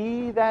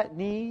see that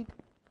need?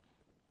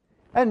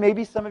 And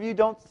maybe some of you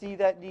don't see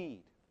that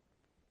need.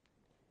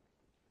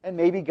 And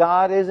maybe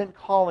God isn't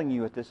calling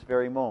you at this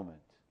very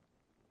moment.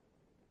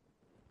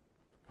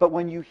 But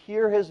when you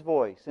hear his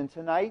voice, and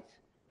tonight,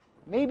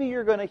 maybe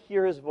you're going to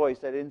hear his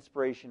voice at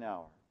Inspiration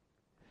Hour.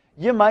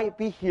 You might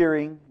be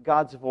hearing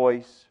God's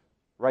voice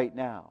right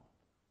now.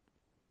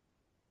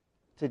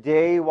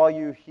 Today, while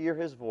you hear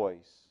his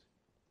voice,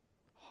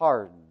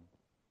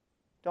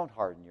 don't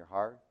harden your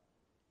heart.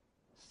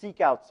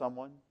 Seek out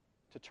someone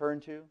to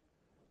turn to.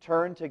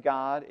 Turn to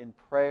God in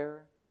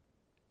prayer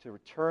to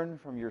return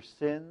from your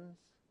sins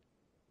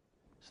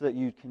so that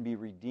you can be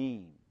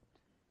redeemed.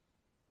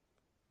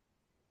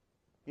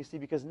 You see,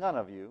 because none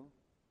of you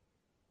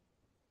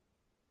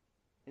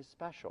is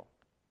special.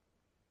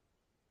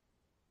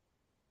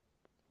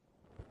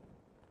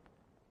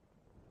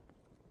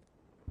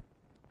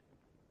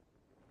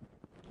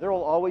 There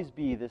will always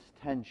be this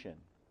tension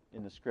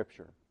in the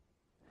Scripture.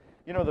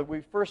 You know that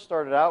we first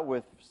started out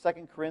with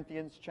 2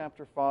 Corinthians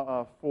chapter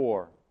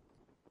 4.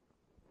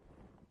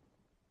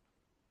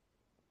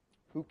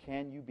 Who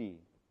can you be?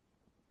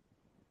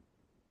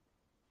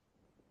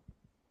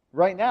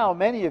 Right now,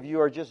 many of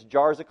you are just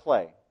jars of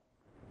clay.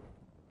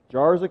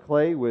 Jars of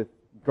clay with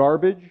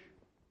garbage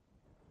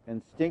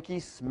and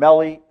stinky,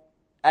 smelly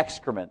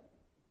excrement.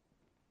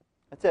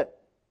 That's it.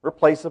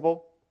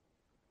 Replaceable,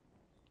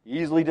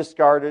 easily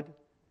discarded,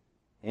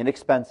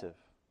 inexpensive.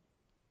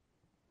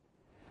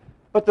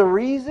 But the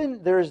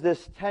reason there's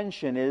this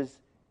tension is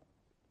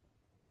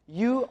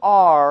you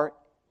are,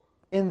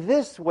 in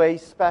this way,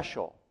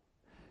 special.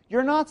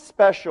 You're not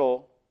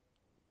special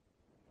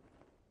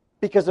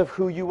because of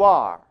who you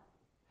are.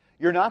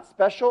 You're not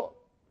special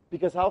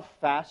because how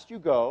fast you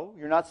go.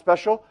 You're not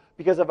special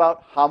because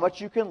about how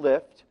much you can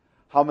lift,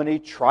 how many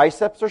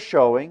triceps are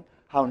showing,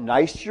 how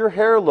nice your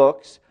hair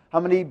looks, how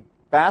many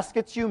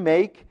baskets you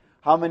make,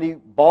 how many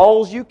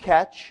balls you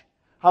catch,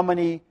 how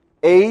many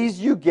A's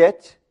you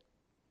get,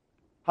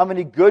 how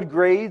many good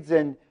grades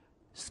and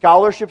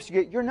scholarships you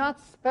get. You're not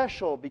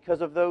special because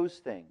of those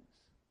things.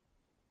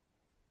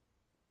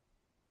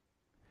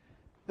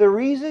 The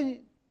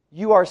reason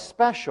you are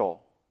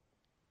special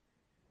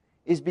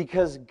is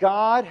because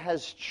God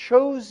has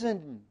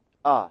chosen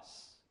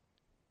us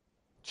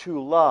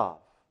to love.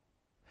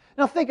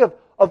 Now think of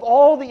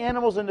all the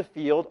animals in the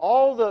field,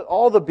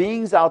 all the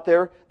beings out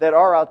there that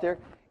are out there,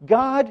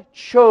 God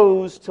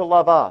chose to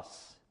love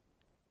us.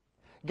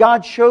 God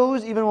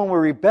chose, even when we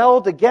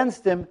rebelled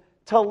against Him,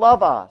 to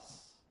love us.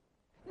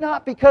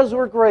 Not because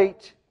we're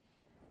great,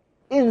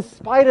 in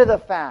spite of the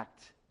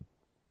fact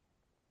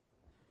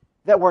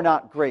that we're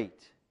not great.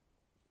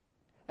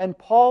 And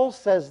Paul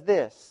says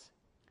this,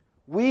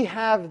 we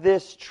have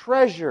this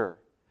treasure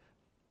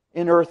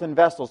in earthen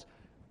vessels.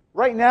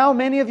 Right now,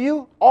 many of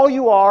you, all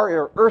you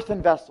are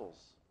earthen vessels,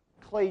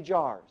 clay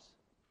jars.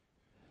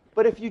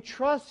 But if you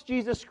trust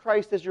Jesus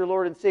Christ as your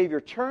Lord and Savior,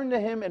 turn to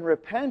Him and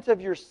repent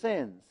of your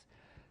sins,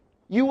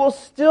 you will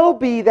still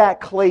be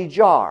that clay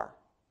jar.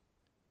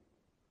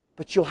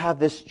 But you'll have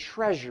this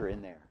treasure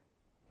in there.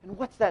 And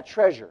what's that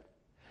treasure?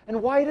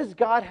 And why does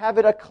God have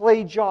it a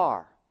clay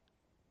jar?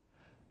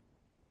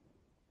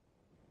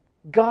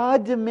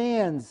 God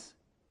demands,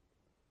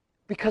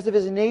 because of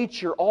His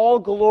nature, all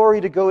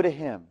glory to go to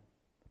Him.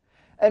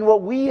 And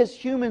what we as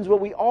humans, what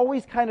we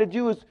always kind of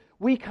do is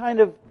we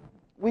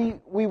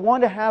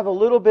want to have a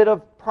little bit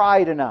of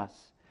pride in us.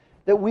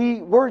 That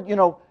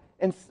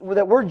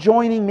we're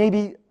joining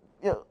maybe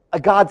a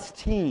God's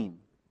team.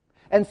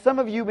 And some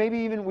of you, maybe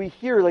even we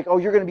hear like, oh,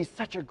 you're going to be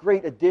such a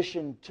great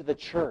addition to the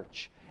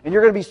church. And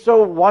you're going to be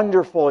so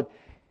wonderful.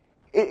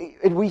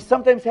 And we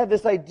sometimes have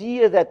this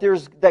idea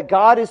that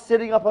God is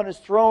sitting up on His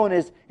throne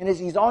and as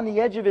He's on the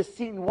edge of His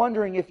seat and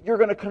wondering if you're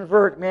going to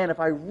convert. Man, if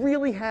I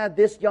really had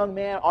this young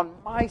man on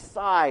my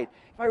side,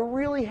 if I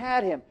really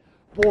had him,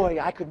 boy,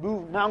 I could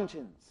move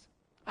mountains.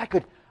 I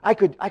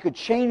could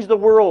change the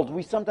world.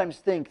 We sometimes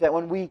think that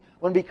when we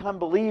become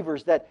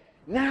believers that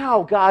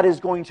now God is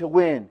going to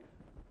win.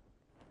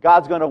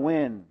 God's going to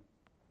win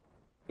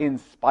in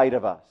spite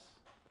of us.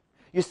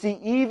 You see,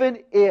 even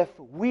if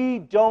we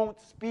don't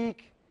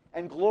speak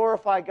and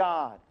glorify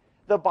God,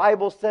 the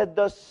Bible said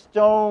the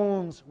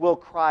stones will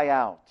cry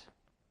out.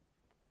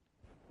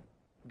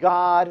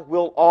 God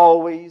will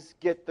always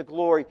get the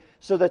glory.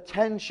 So the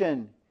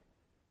tension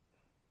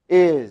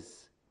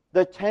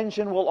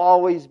will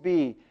always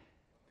be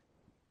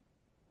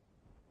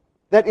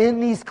that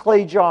in these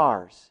clay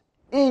jars,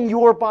 in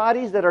your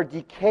bodies that are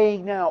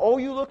decaying now, oh,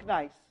 you look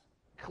nice,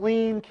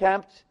 clean,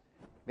 kept,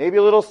 maybe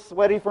a little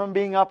sweaty from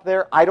being up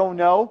there, I don't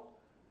know.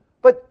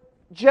 But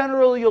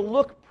generally you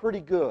look pretty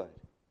good.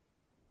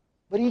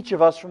 But each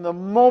of us, from the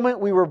moment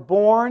we were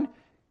born,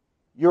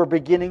 you're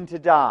beginning to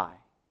die.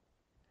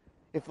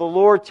 If the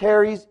Lord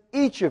tarries,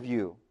 each of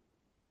you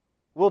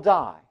will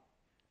die.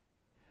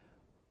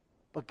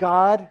 But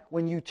God,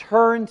 when you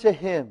turn to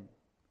Him,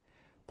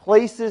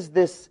 places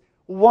this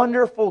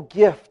wonderful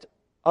gift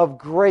of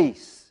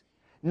grace.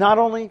 Not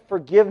only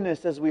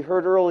forgiveness, as we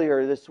heard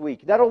earlier this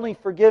week, not only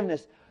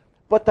forgiveness,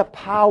 but the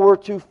power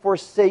to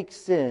forsake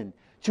sin,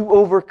 to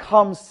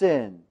overcome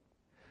sin,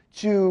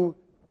 to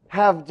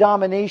have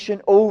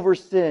domination over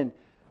sin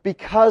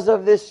because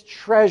of this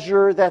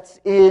treasure that's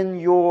in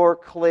your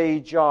clay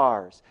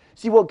jars.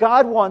 See, what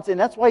God wants, and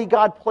that's why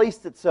God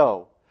placed it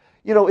so.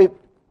 It's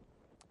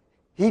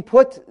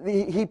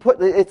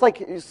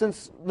like,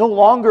 since no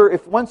longer,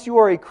 if once you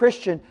are a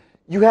Christian,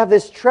 you have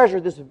this treasure,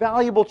 this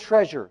valuable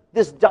treasure,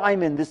 this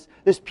diamond,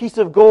 this piece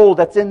of gold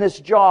that's in this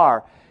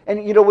jar.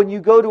 And when you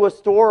go to a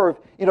store,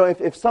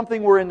 if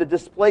something were in the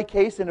display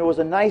case and it was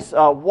a nice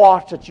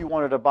watch that you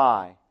wanted to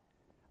buy,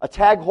 a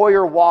Tag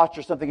Heuer watch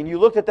or something, and you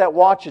looked at that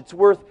watch, it's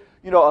worth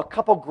a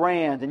couple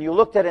grand, and you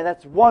looked at it,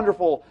 that's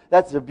wonderful,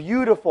 that's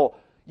beautiful.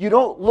 You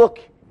don't look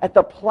at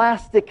the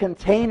plastic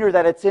container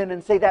that it's in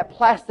and say, that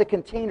plastic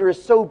container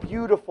is so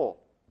beautiful.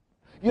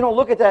 You don't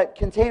look at that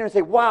container and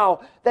say,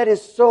 wow, that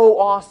is so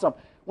awesome.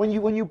 When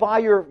you buy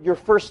your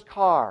first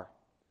car,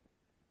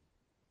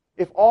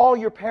 if all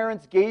your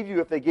parents gave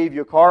you, if they gave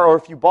you a car, or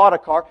if you bought a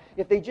car,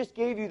 if they just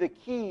gave you the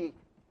key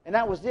and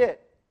that was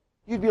it,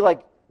 you'd be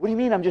like, what do you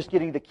mean I'm just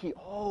getting the key?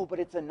 Oh, but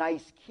it's a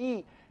nice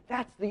key.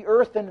 That's the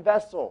earthen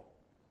vessel.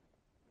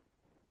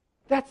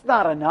 That's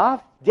not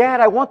enough. Dad,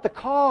 I want the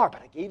car,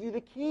 but I gave you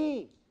the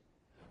key.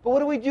 But what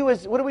do we do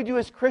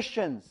as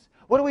Christians?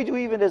 What do we do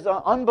even as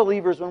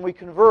unbelievers when we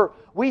convert?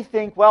 We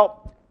think,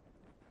 well,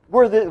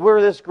 we're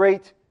this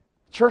great.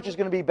 Church is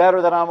going to be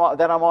better that I'm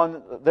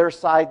on their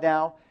side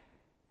now.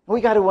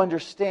 We got to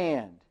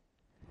understand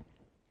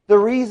the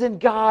reason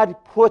God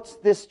puts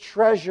this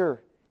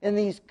treasure in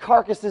these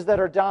carcasses that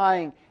are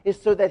dying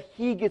is so that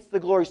He gets the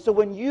glory. So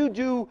when you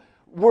do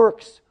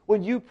works,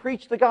 when you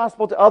preach the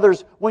gospel to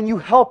others, when you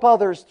help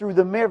others through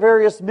the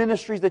various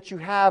ministries that you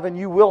have and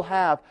you will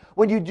have,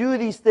 when you do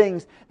these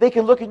things, they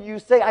can look at you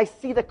and say, I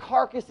see the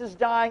carcass is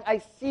dying.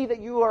 I see that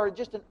you are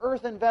just an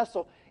earthen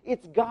vessel.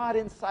 It's God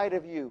inside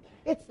of you.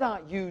 It's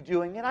not you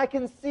doing it. I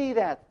can see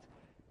that.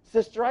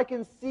 Sister, I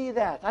can see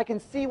that. I can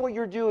see what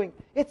you're doing.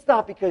 It's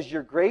not because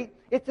you're great.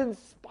 It's in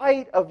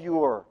spite of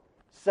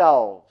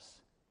yourselves.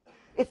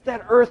 It's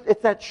that earth,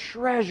 it's that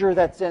treasure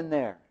that's in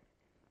there.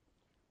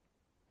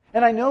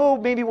 And I know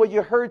maybe what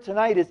you heard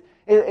tonight is,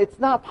 it's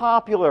not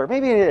popular.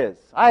 Maybe it is.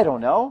 I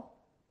don't know.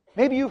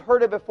 Maybe you've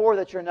heard it before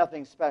that you're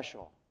nothing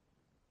special.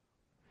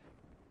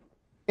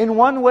 In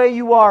one way,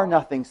 you are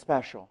nothing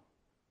special.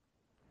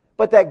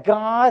 But that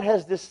God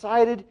has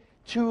decided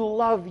to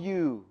love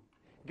you.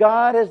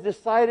 God has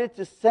decided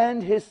to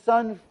send His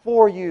Son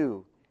for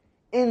you.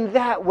 in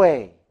that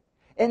way.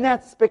 In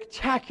that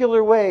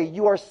spectacular way,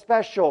 you are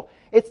special.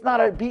 It's not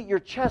a beat your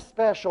chest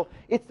special.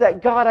 It's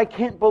that, God, I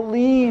can't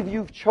believe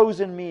you've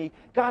chosen me.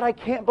 God, I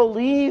can't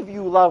believe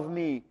you love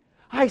me.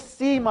 I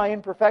see my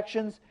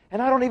imperfections,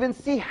 and I don't even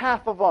see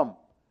half of them.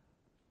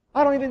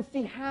 I don't even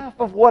see half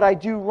of what I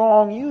do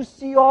wrong. You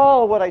see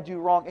all what I do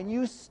wrong, and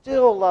you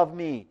still love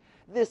me.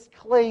 This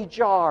clay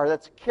jar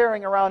that's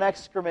carrying around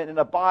excrement in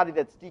a body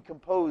that's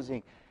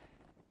decomposing.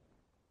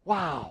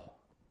 Wow.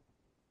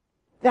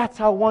 That's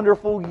how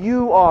wonderful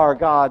you are,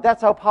 God.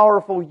 That's how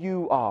powerful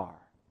you are.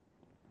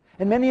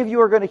 And many of you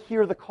are going to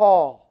hear the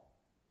call.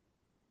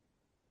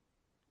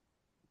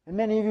 And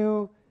many of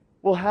you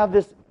will have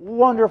this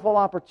wonderful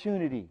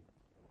opportunity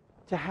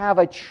to have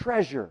a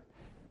treasure,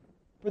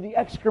 for the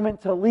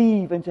excrement to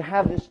leave and to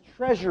have this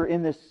treasure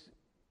in this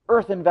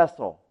earthen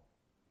vessel.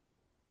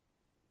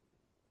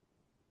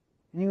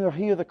 And you will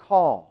hear the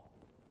call.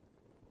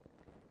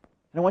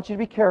 And I want you to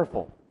be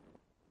careful.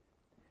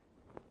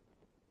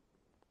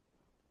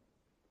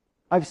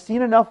 I've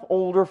seen enough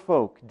older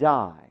folk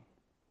die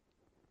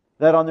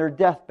that on their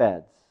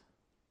deathbeds,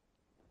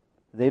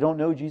 they don't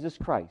know Jesus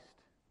Christ.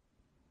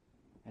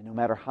 And no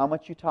matter how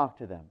much you talk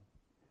to them,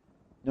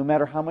 no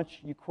matter how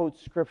much you quote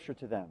Scripture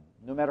to them,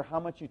 no matter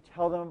how much you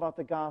tell them about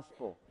the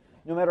gospel,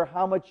 no matter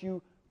how much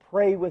you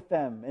pray with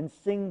them and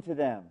sing to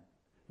them,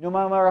 no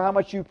matter how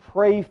much you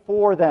pray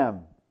for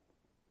them,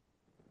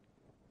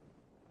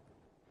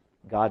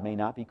 God may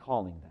not be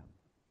calling them.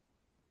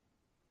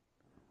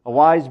 A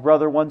wise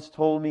brother once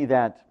told me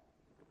that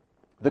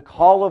the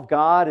call of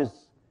God is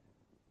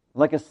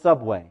like a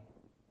subway.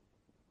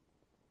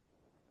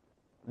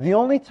 The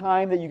only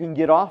time that you can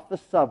get off the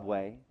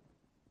subway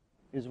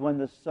is when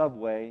the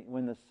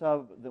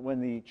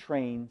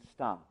train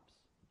stops.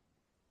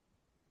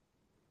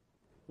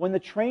 When the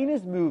train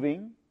is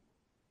moving,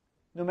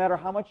 no matter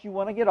how much you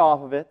want to get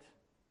off of it,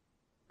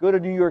 go to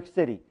New York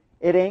City.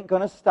 It ain't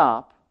going to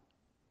stop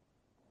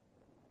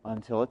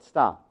until it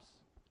stops.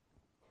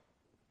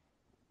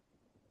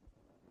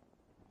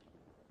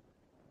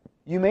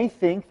 You may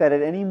think that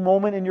at any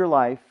moment in your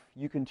life,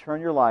 you can turn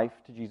your life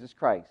to Jesus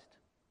Christ.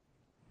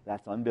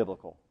 That's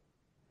unbiblical.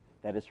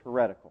 That is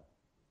heretical.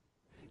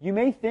 You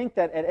may think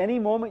that at any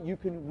moment you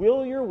can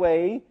will your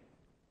way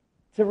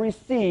to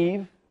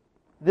receive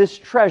this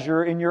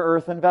treasure in your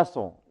earthen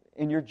vessel,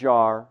 in your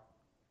jar,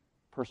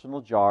 personal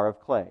jar of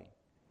clay.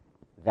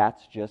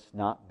 That's just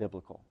not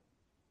biblical.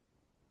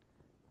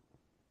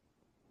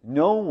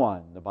 No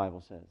one, the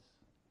Bible says,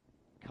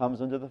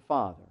 comes unto the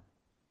Father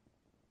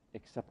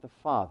except the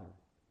Father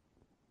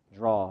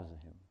draws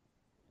him.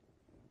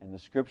 And the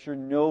Scripture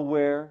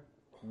nowhere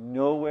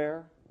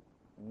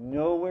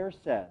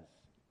says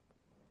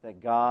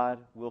that God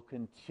will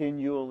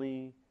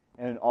continually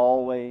and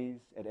always,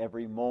 at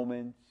every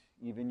moment,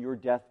 even your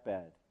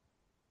deathbed,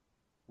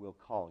 will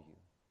call you.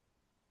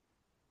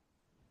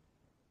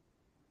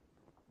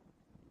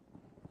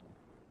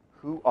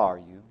 Who are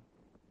you?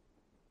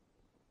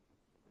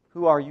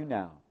 Who are you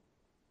now?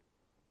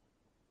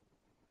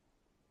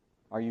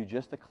 Are you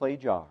just a clay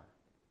jar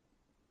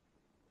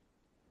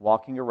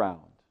walking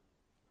around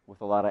with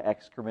a lot of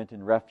excrement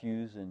and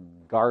refuse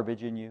and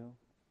garbage in you?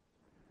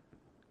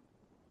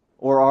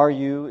 Or are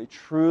you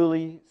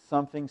truly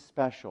something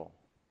special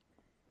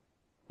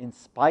in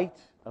spite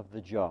of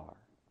the jar,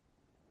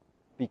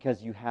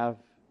 because you have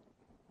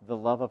the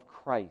love of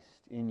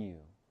Christ in you,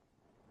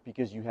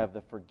 because you have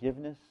the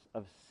forgiveness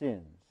of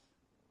sins?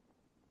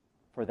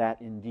 For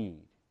that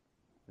indeed,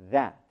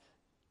 that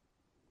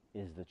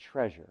is the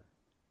treasure.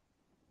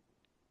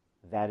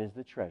 That is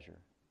the treasure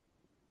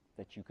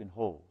that you can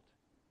hold,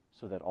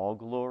 so that all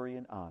glory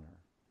and honor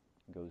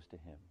goes to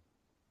Him.